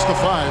 slot. That's the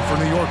 5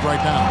 for New York right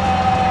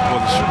now. Well,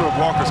 the shooter of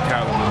Walker's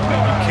caliber,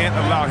 you can't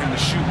allow him to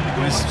shoot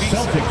with his feet.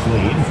 Celtics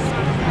lead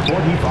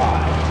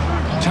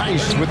 45.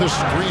 Tice with a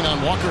screen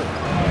on Walker.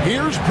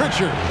 Here's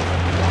Pritchard.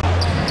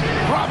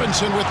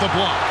 Robinson with the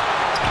block.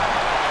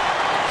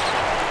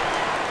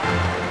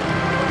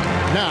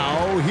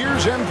 Now,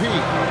 here's MP.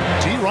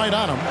 T right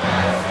on him.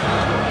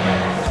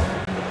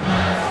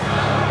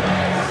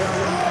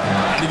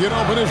 To get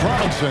open is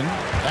Robinson.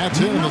 That's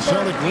in. The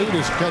Celtic lead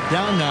is cut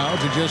down now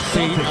to just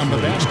 8 on the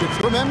basket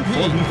from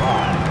MP.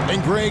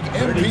 And Greg,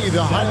 MP,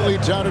 the highly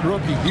touted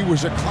rookie. He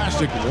was a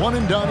classic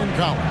one-and-done in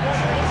college.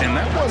 And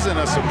that wasn't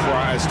a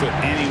surprise to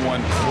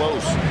anyone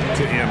close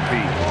to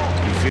MP.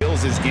 He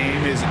feels his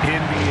game is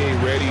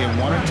NBA ready and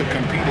wanted to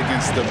compete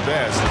against the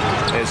best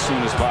as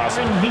soon as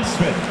possible.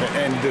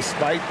 And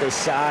despite the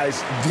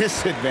size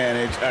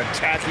disadvantage,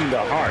 attacking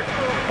the heart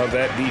of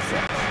that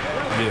defense.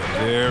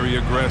 Yeah, very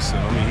aggressive.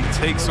 I mean, he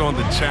takes on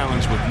the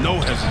challenge with no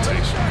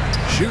hesitation.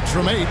 Shoots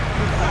from 8.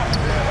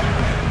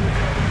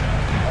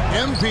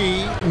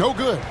 MP, no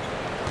good.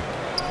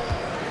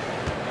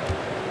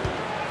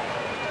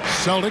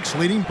 Celtics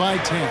leading by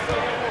 10.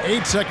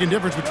 8-second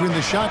difference between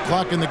the shot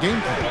clock and the game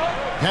clock.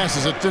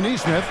 Passes it to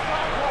Nesmith.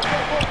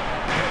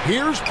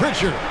 Here's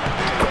Pritchard.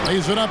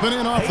 Lays it up and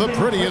in off the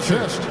pretty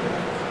assist.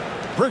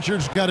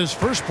 Pritchard's got his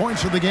first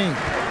points of the game.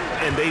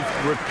 And they've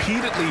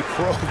repeatedly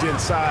probed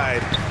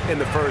inside in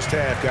the first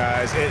half,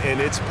 guys, and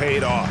it's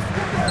paid off.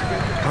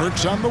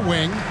 Burks on the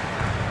wing.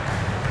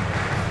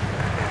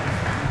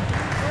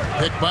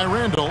 Picked by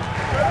Randall.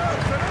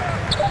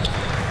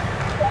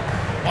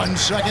 1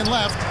 second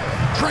left.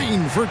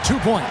 Green for 2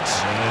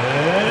 points.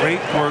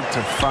 Great work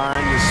to find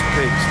the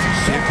space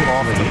to get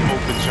off the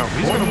open jump.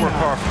 He's going to work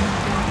hard for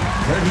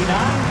it. 39.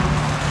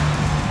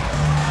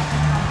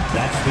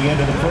 That's the end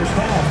of the first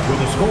half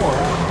with the score.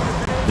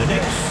 The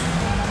Knicks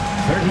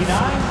 39,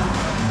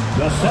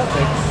 the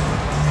Celtics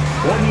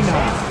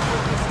 49.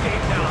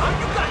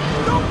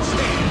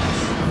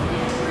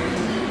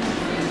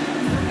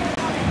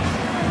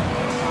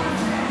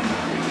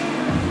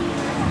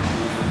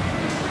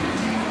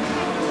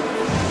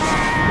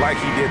 Like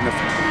he did in the...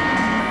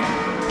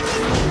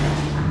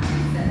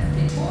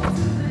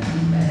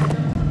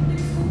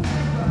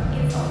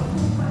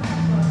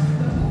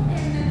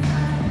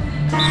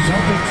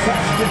 Celtics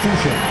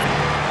substitution.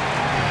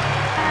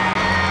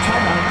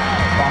 Timeout,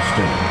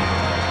 Boston.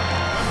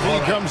 He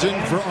comes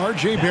in for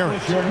R.J.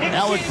 Barrett.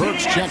 Alec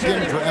Burks checked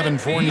in for Evan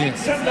Fournier.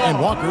 And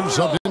Walker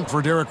subbed in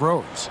for Derrick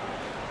Rose.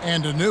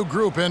 And a new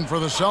group in for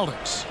the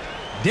Celtics.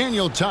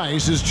 Daniel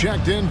Tice is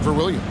checked in for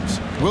Williams.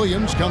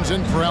 Williams comes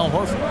in for Al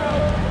Horford.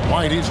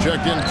 Whitey's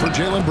checked in for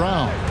Jaylen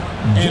Brown.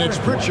 And it's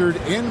Pritchard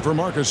in for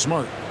Marcus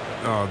Smart.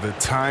 Oh, the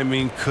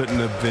timing couldn't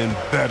have been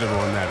better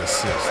on that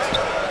assist.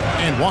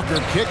 And Walker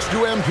kicks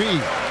to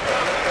MP.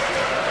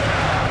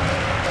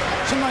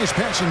 Some nice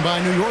passing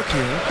by New York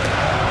here.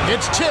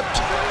 It's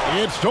tipped.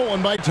 It's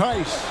stolen by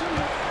Tice.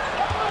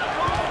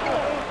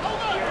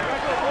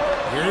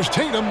 Here's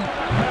Tatum.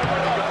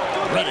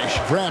 Reddish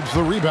grabs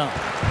the rebound.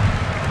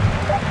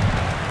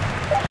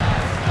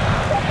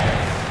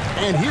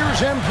 And here's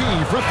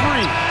MP for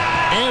three.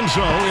 And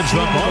so it's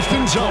the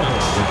Boston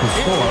Celtics. With the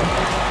score,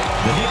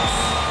 the Knicks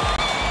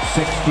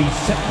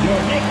 67. Your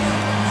Knicks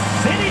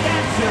City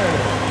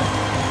Dancers.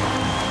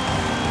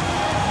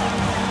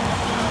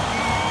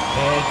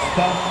 It's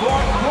the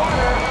fourth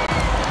quarter.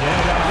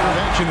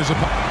 Action is a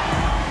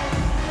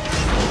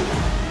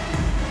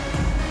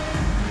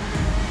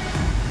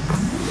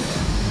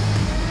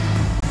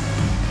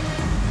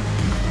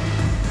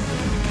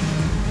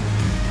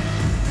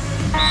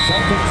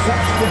Celtic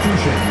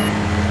substitution.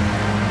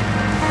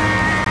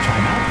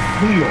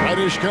 Timeout, New York.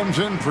 Reddish comes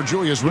in for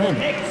Julius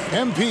Randle.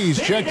 MP's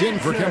checked in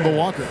for Kemba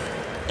Walker.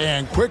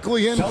 And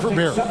quickly in for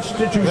Barrett.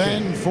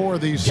 Then for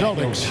the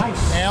Celtics,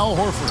 Al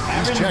Horford.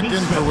 He's checked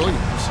in for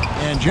Williams.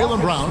 And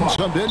Jaylen Brown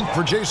subbed in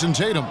for Jason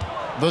Tatum.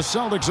 The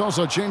Celtics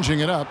also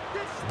changing it up.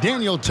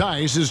 Daniel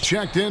Tice is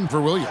checked in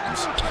for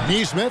Williams.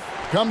 Nesmith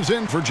comes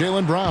in for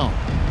Jaylen Brown.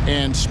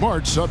 And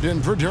Smart subbed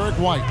in for Derek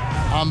White.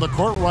 On the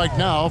court right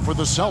now for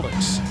the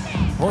Celtics.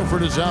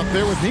 Horford is out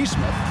there with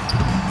Nesmith.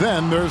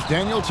 Then there's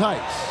Daniel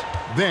Tice.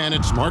 Then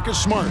it's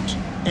Marcus Smart.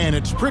 And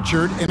it's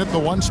Pritchard in at the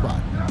one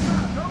spot.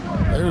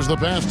 There's the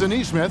pass to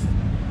Nesmith.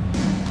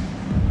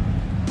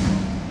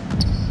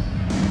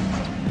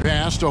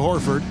 Pass to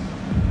Horford.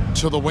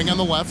 To the wing on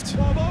the left.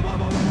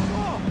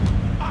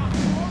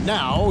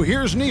 Now,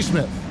 here's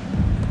Nesmith.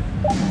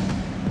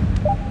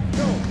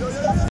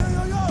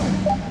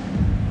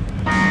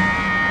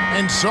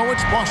 And so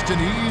it's Boston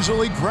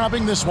easily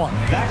grabbing this one.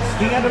 That's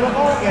the end of the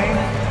ball game.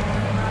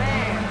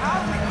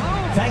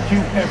 Thank you,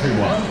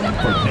 everyone,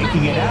 for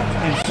making it out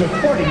and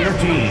supporting your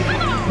team.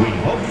 We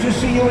hope to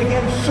see you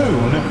again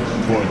soon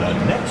for the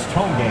next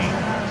home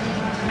game.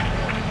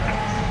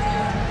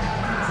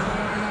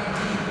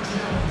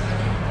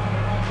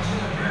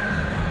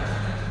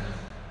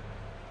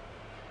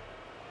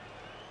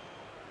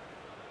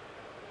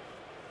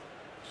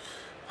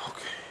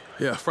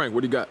 Yeah, Frank, what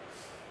do you got?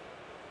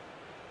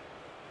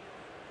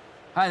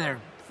 Hi there,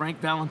 Frank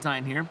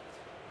Valentine here.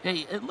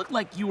 Hey, it looked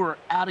like you were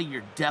out of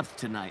your depth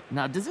tonight.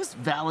 Now, does this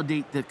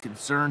validate the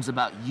concerns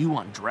about you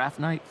on draft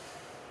night?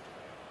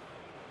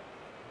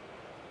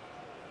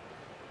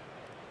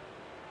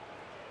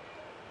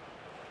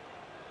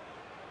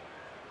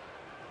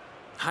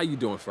 How you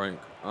doing, Frank?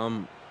 Are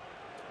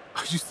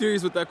you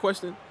serious with that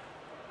question?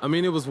 I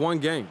mean, it was one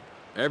game.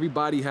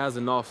 Everybody has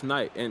an off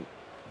night, and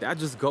that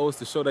just goes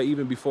to show that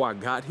even before I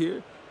got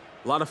here,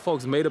 a lot of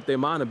folks made up their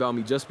mind about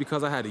me just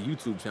because I had a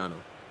YouTube channel.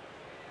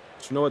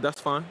 But you know what?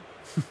 That's fine.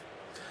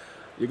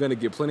 You're going to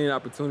get plenty of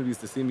opportunities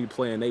to see me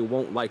play, and they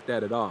won't like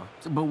that at all.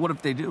 But what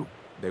if they do?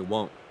 They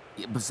won't.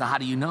 Yeah, but so how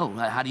do you know?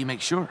 How do you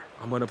make sure?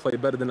 I'm going to play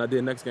better than I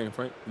did next game,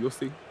 Frank. You'll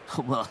see.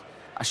 Well,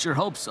 I sure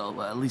hope so,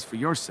 at least for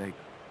your sake.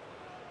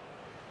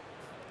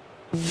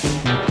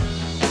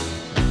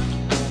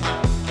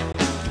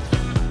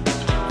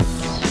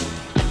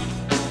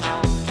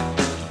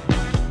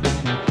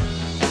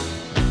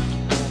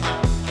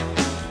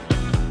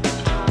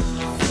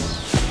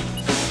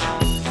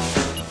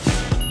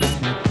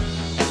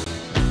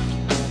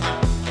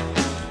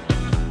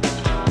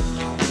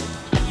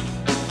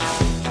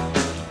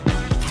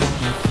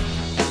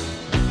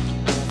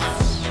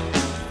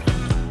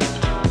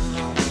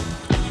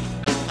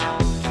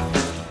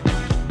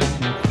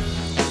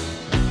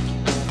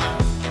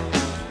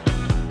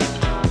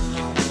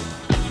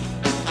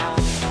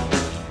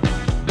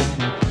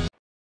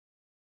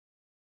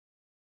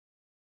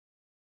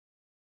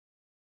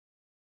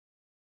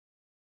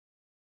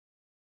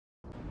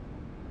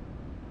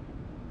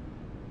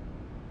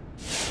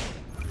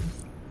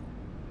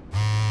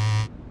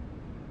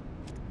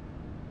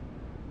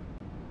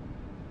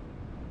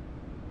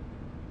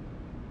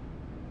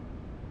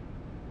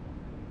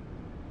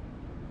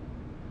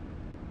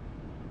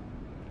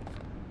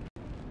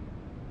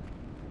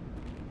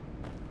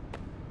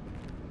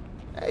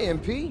 Hey,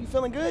 MP, you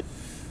feeling good?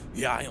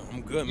 Yeah,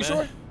 I'm good, man. You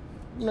sure?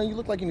 You know, you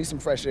look like you need some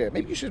fresh air.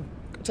 Maybe you should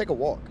go take a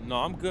walk. No,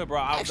 I'm good, bro.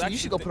 Actually, you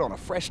should go put on a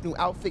fresh new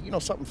outfit, you know,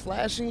 something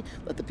flashy.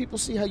 Let the people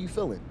see how you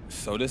feeling.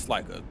 So this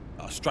like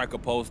a striker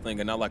pose thing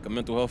and not like a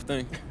mental health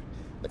thing?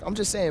 Look, I'm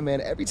just saying, man,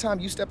 every time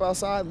you step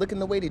outside looking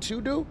the way that you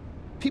do,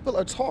 people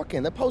are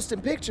talking, they're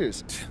posting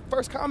pictures.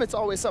 First comment's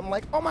always something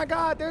like, oh my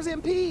God, there's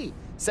MP.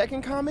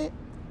 Second comment,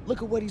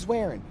 look at what he's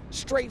wearing.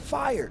 Straight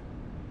fire.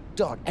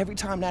 Dog, every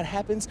time that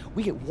happens,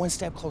 we get one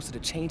step closer to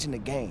changing the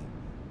game.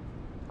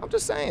 I'm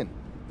just saying.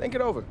 Think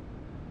it over.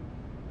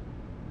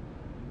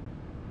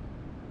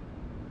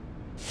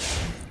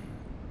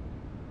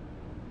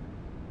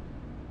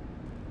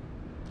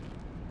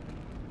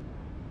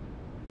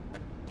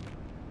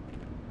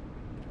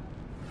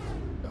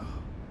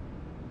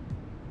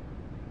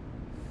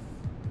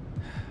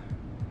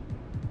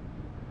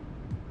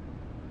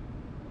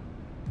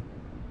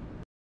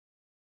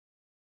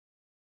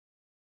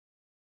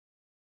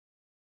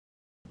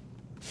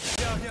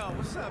 Yo,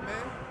 what's up, man?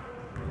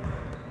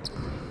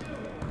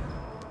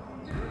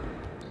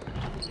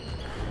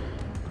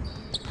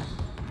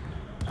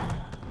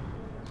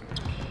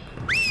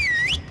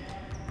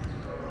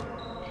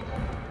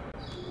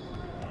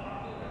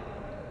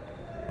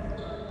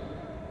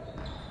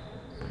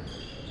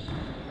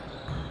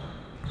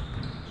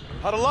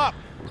 Huddle up.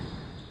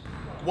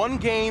 One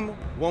game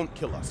won't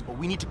kill us, but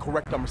we need to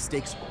correct our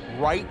mistakes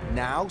right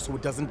now so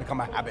it doesn't become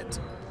a habit.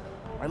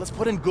 All right, let's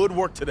put in good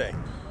work today.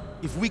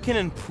 If we can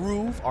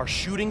improve our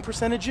shooting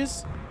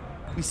percentages,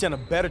 we stand a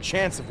better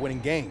chance of winning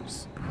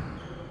games.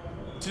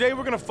 Today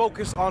we're gonna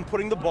focus on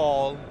putting the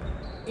ball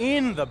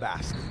in the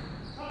basket.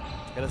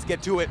 Okay, let's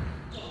get to it.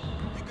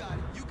 You got it,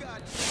 you got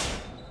it.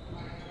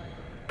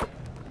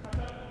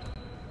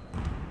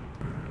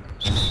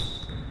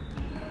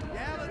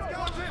 Yeah, let's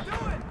go, let's do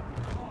it.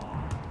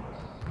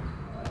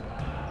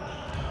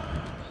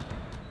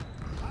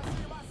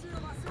 I see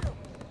him.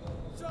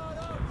 Shut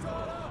up.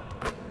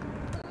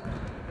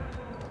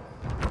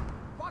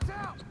 Watch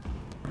out.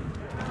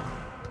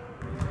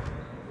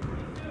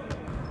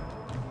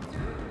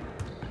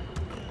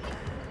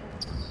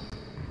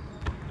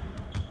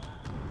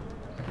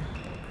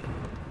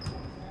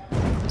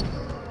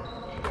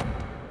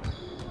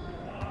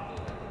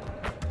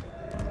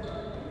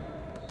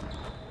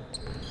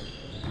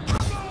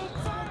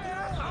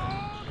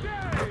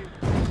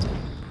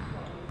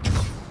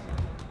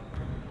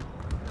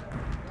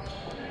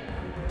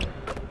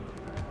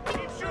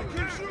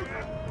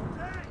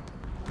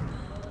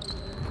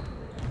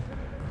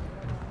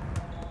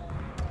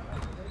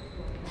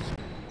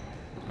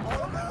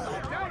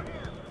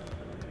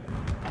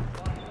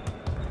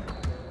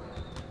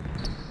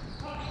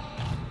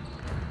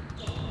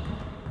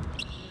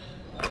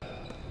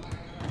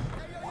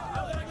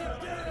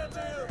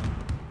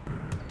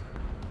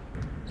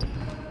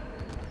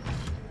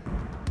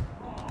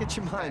 Get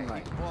your mind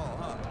right.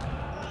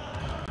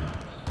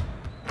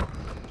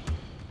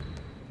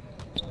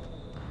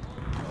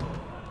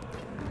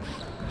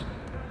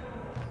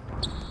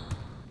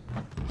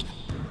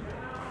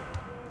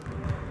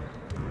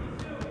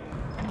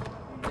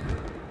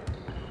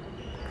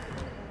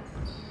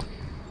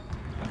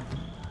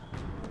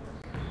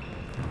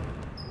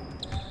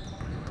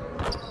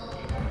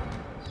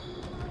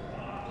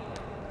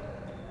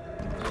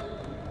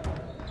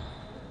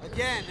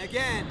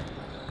 Again.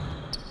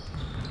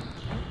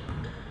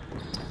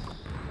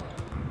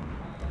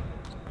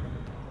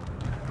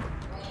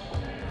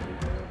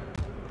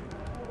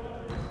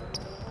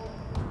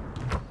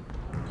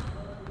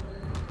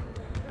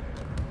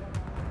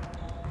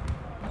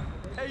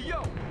 Hey,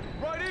 yo,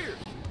 right here.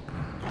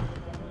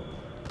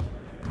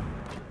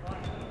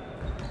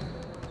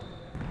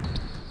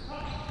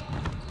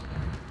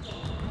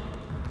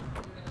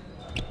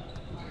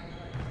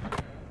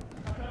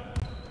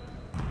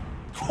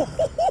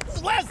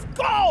 Let's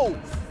go!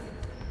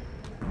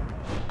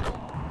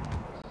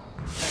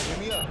 Hey, hit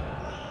me up.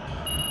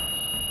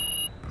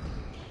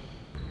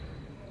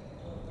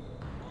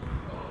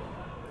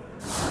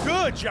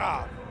 Good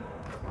job.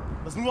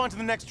 Let's move on to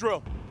the next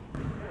drill.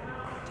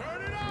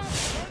 Turn it up.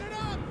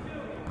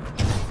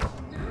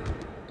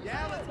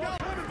 Yeah, let's go.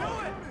 Let's do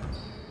it.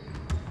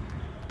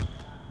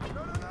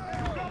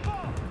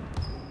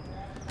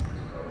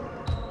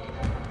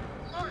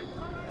 All right,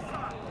 come to the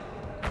side.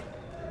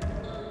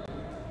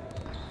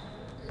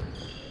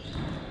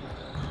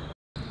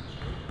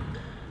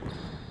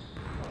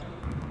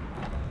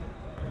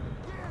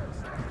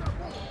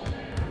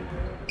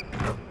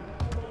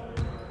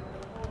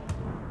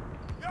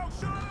 Yo,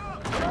 shut up!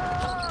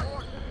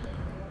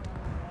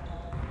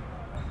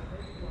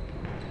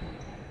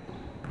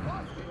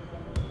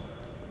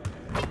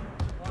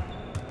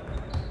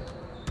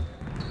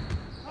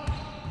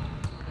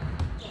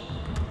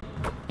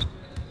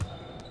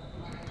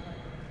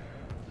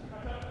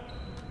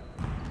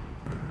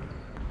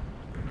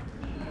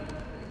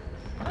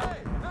 Hey,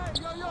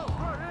 yo,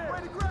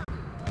 ready to grab.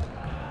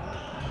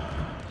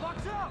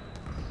 Watch out!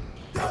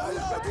 Yo,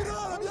 get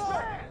on him, yo!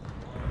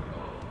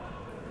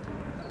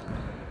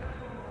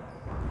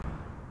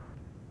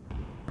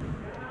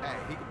 Hey,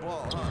 he can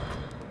ball, huh?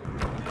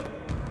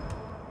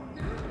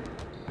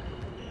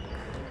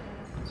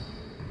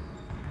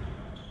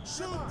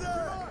 Shoot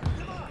there!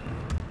 Come on!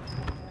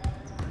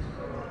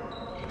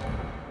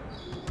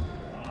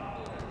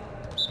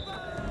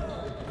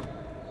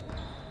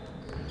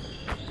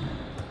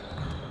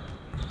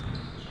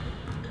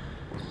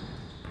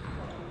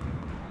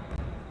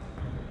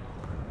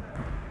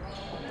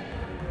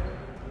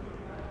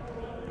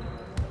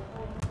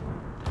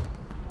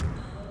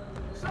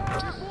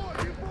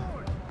 Get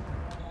board!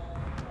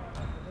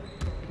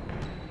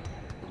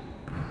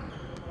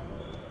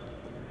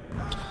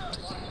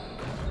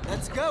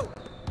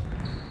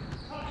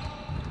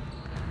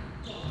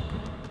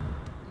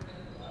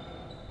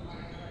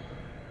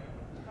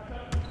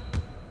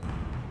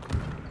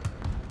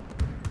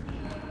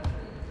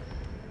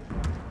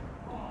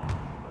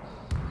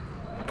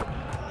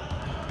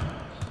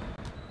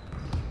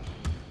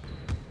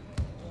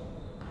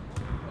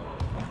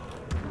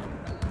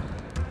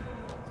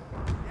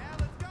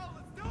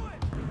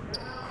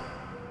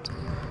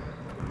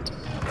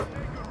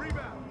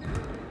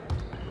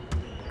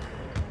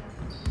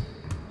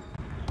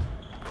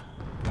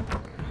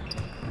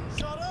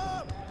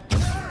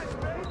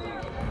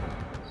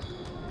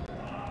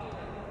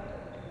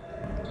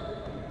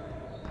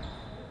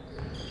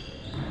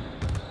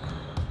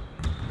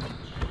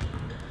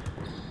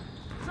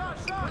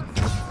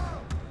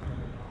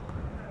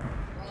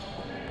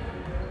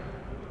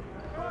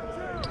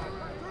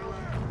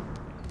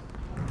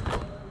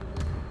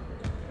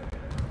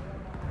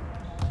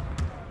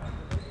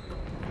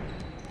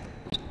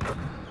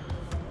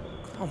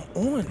 Come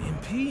on,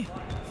 MP.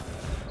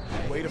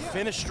 Way to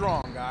finish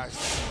strong,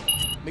 guys.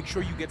 Make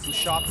sure you get some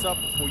shots up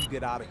before you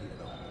get out of here,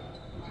 though.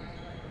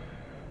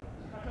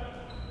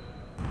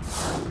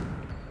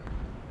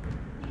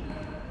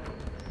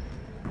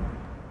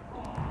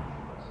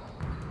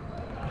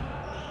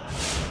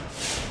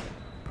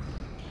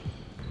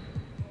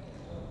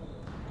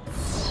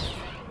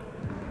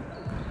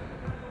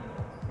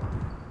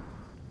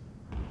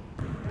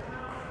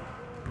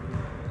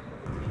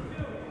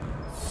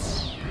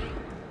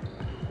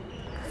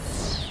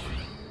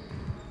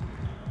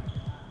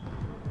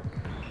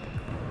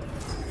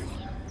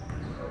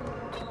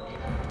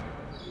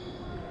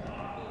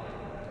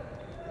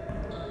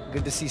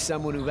 Good to see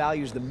someone who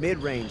values the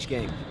mid-range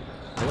game.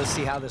 Now let's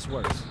see how this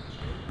works.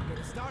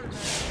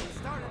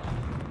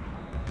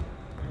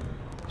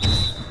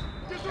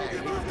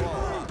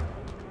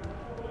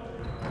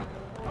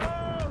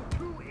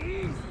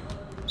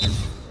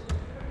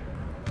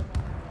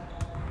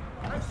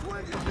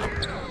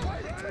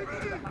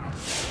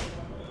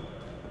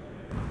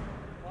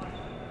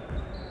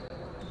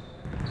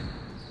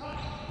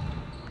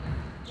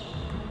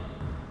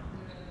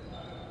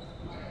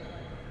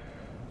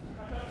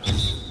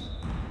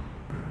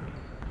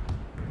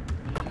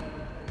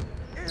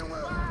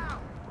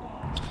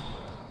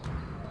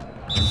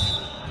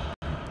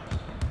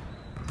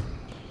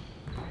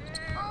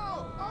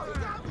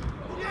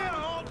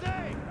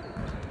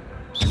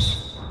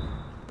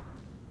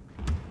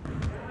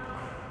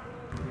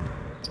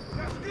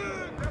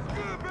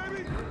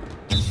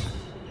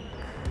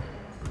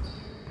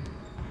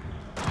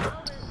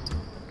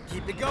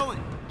 Keep it going.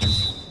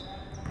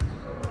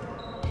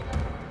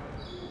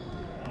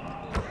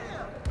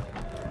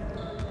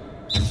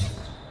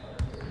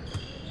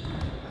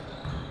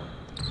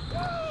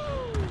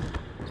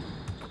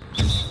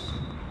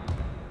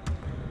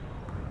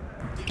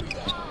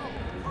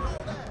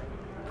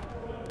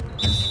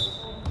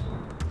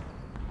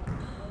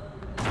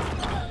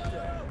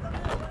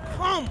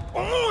 Come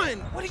on!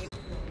 What are you...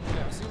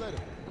 Yeah, see you later.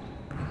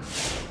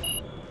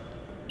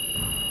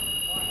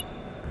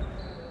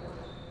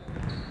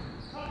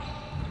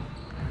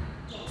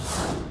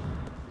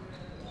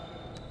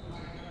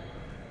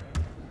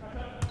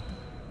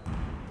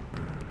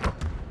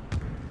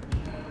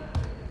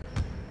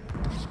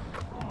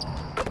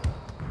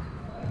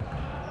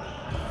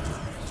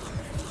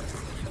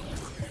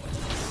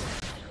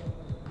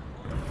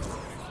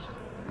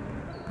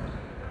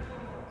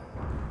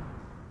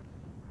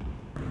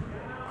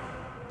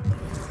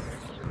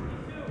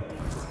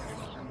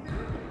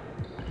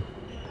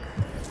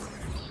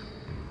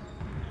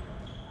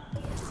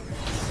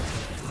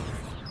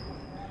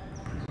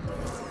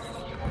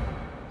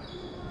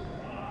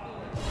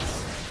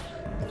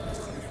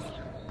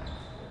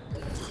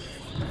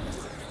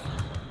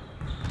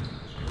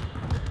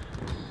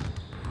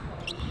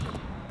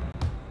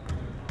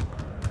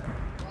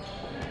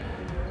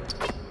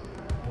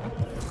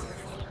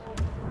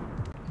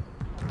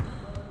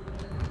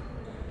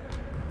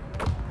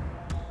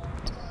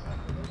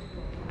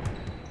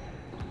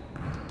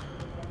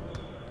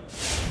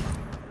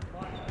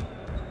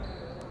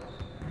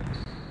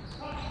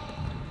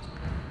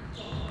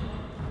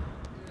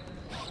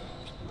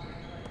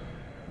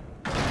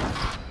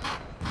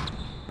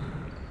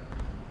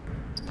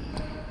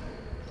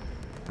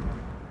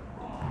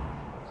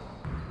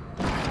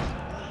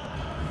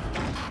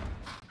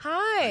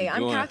 Hi,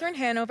 I'm doing? Catherine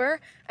Hanover.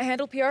 I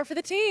handle PR for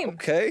the team.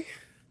 Okay.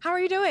 How are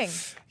you doing?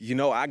 You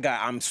know,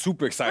 I'm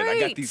super excited. I got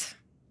Great. these...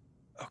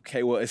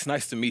 Okay, well, it's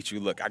nice to meet you.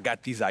 Look, I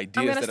got these ideas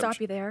I'm gonna that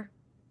stop you there.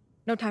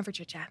 No time for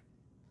chit-chat.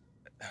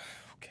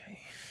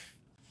 Okay.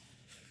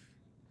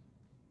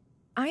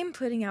 I'm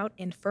putting out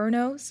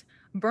infernos,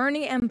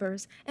 burning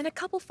embers, and a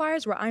couple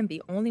fires where I'm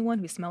the only one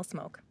who smells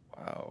smoke.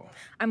 Wow.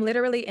 I'm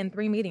literally in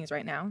 3 meetings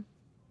right now.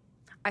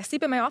 I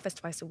sleep in my office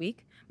twice a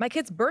week. My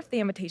kids'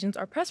 birthday invitations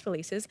are press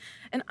releases,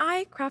 and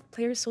I craft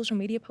players' social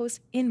media posts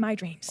in my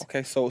dreams.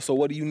 Okay, so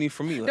what do you need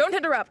from me? Like, Don't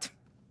interrupt,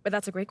 but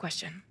that's a great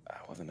question. I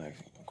wasn't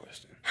asking a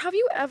question. Have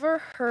you ever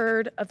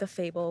heard of the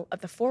fable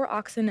of the 4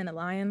 oxen and a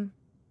lion?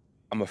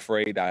 I'm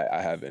afraid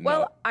I haven't.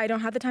 Well, I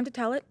don't have the time to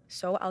tell it,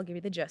 so I'll give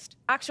you the gist.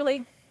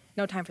 Actually,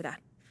 no time for that.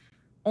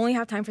 Only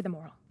have time for the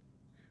moral.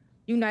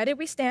 United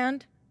we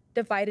stand,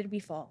 divided we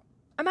fall.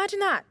 Imagine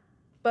that,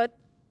 but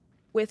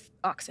with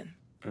oxen.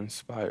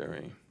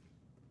 Inspiring.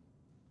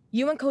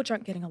 You and Coach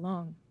aren't getting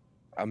along.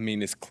 I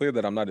mean, it's clear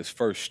that I'm not his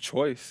first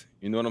choice.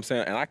 You know what I'm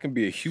saying? And I can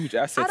be a huge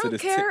asset I to don't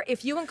this care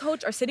if you and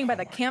Coach are sitting by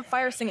the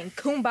campfire singing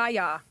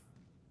Kumbaya.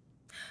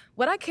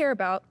 What I care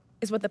about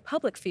is what the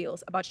public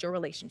feels about your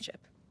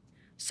relationship.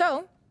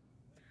 So,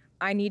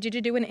 I need you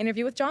to do an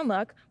interview with John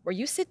Luck where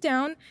you sit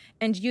down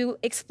and you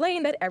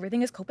explain that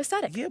everything is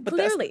copacetic. Yeah, but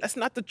clearly. that's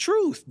not the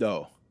truth,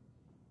 though.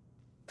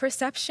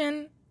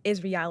 Perception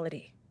is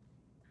reality.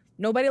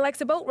 Nobody likes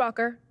a boat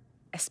rocker,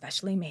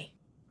 especially me.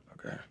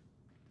 Okay.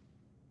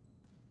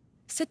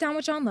 Sit down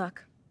with John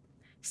Luck.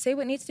 Say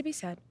what needs to be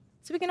said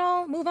so we can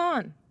all move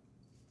on.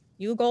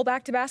 You go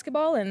back to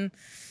basketball and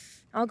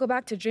I'll go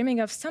back to dreaming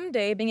of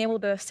someday being able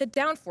to sit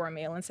down for a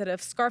meal instead of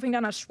scarfing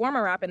down a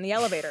shawarma wrap in the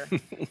elevator.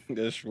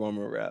 The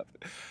shawarma wrap.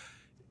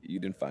 You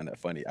didn't find that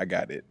funny. I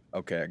got it.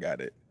 Okay, I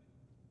got it.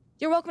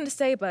 You're welcome to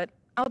stay, but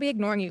I'll be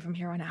ignoring you from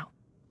here on out.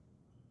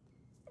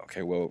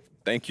 Okay, well,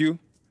 thank you.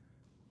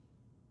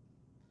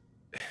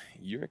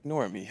 You're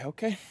ignoring me,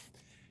 okay?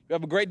 You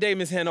have a great day,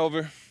 Miss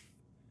Hanover.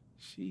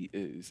 She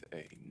is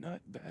a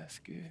nut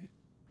basket.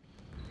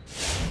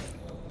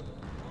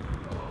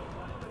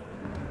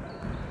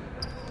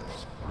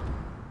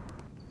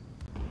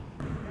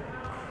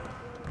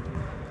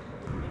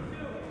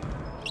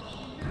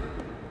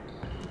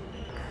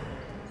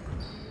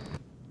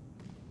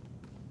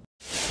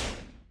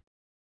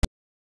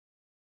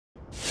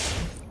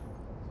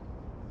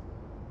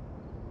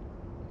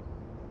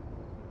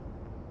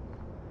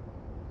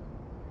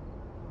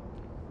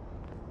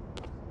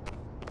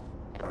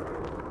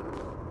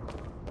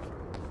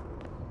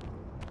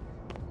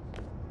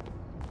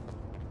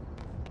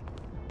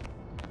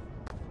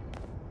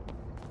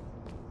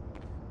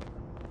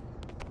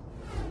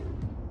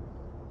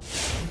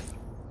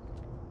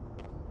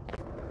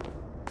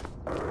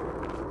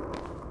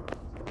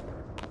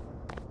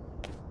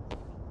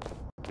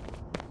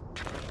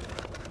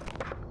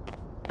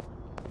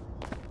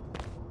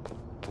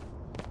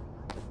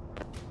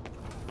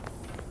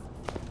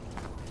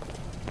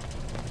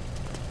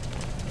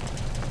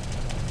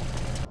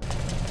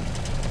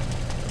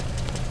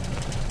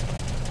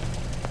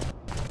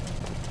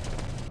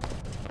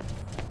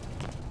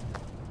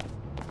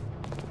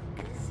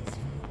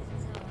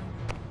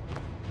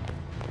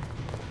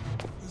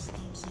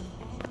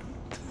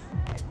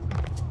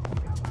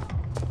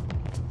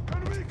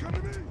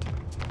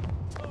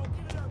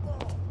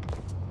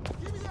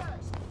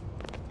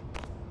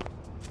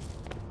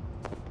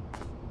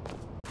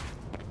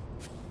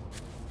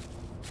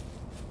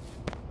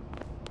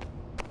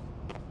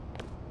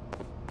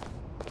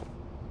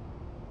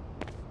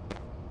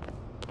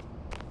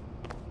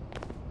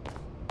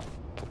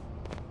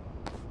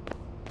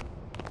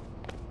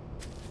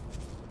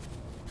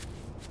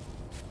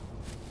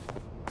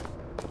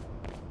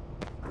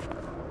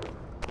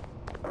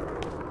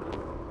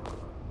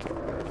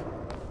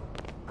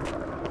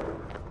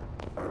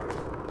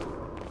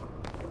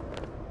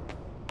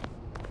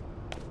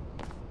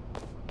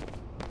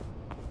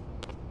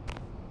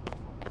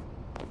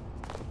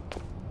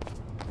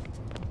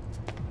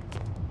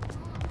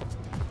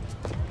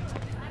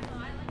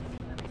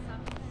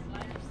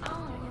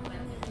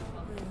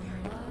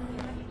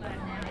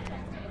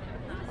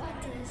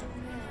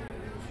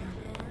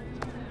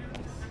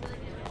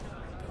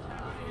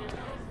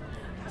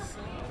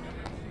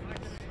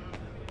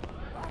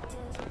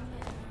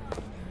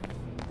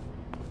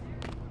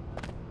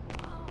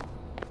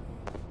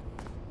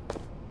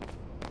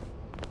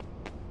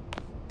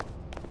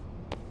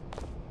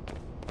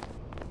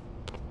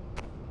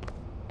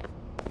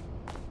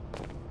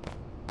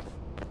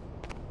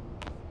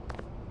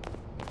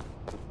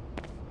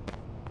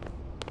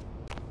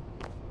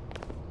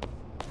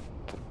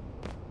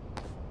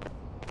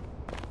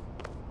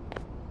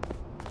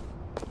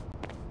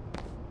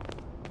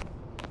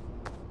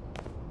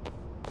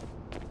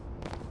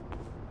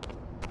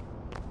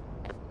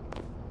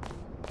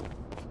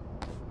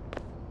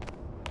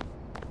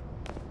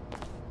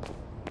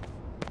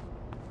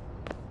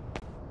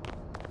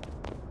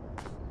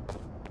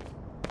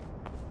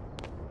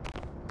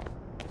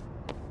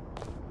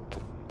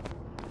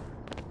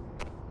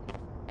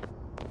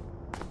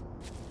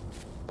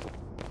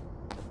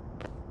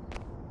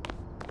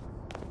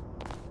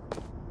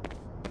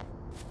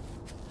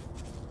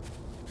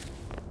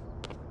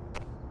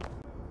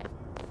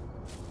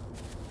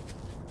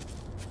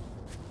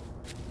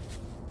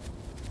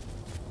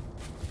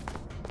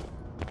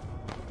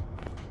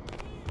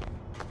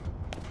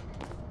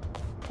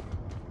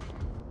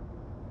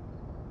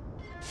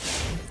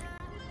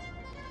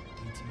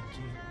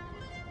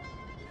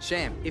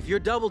 Sham, if you're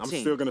double teamed,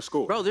 I'm still gonna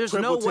score. Bro, there's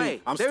Triple no team.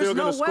 way. I'm There's still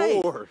no gonna way.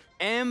 score.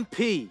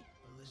 MP.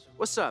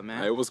 What's up,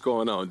 man? Hey, what's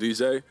going on,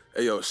 DJ?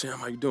 Hey, yo, Sham,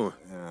 how you doing?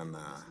 Yeah, nah.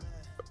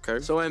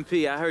 Okay. So,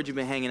 MP, I heard you've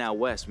been hanging out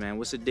west, man.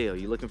 What's the deal?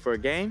 You looking for a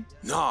game?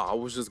 Nah, I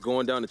was just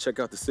going down to check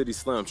out the City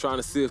Slam, trying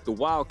to see if the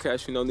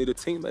Wildcats, need a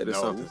teammate or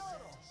something.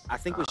 I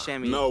think with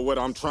Shammy... No, what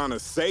I'm trying to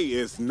say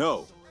is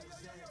no.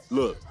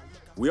 Look,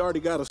 we already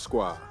got a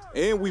squad,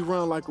 and we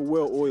run like a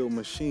well-oiled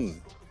machine.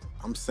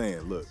 I'm saying,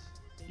 look,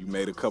 you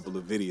made a couple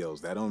of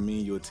videos. That don't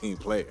mean you're a team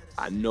player.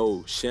 I know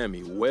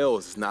Shammy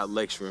Wells is not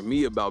lecturing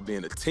me about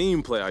being a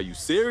team player. Are you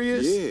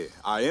serious? Yeah,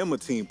 I am a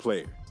team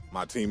player.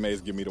 My teammates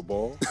give me the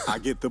ball, I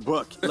get the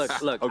bucket.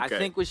 Look, okay. I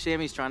think what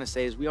Shammy's trying to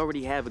say is we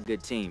already have a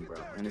good team, bro.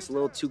 And it's a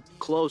little too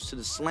close to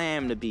the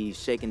slam to be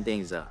shaking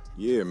things up.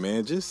 Yeah,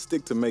 man, just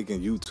stick to making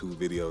YouTube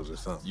videos or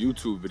something.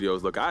 YouTube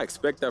videos. Look, I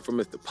expect that from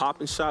Mr.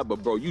 Poppin' Shot,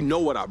 but bro, you know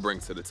what I bring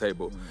to the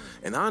table.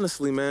 And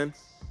honestly, man,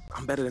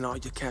 I'm better than all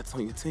your cats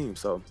on your team,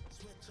 so.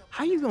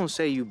 How you gonna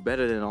say you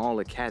better than all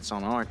the cats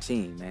on our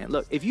team, man?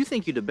 Look, if you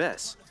think you're the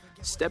best,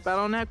 step out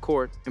on that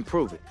court and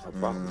prove it. No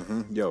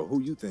problem. Yo,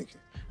 who you thinking?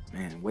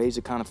 Man, waves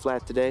are kind of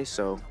flat today,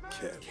 so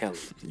Kelly.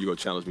 You gonna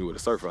challenge me with a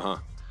surfer, huh?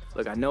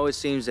 Look, I know it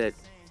seems that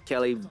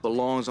Kelly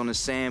belongs on the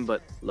sand,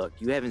 but look,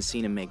 you haven't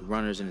seen him make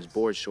runners in his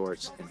board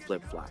shorts and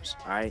flip-flops,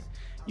 all right?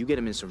 You get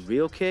him in some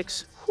real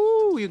kicks,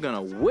 whoo, you're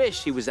gonna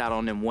wish he was out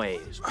on them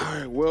waves. All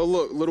right, well,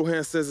 look, Little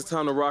Hand says it's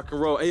time to rock and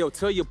roll. Hey, yo,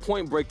 tell your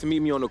point break to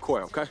meet me on the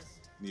court, okay?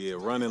 Yeah,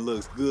 running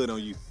looks good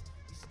on you.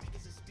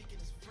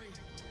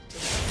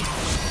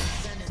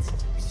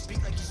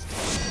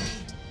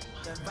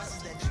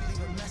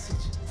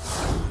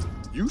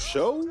 You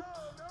showed?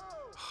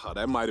 Oh,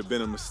 that might have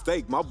been a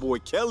mistake. My boy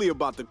Kelly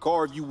about to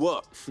carve you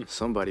up.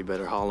 Somebody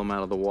better haul him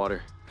out of the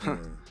water.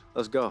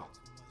 Let's go.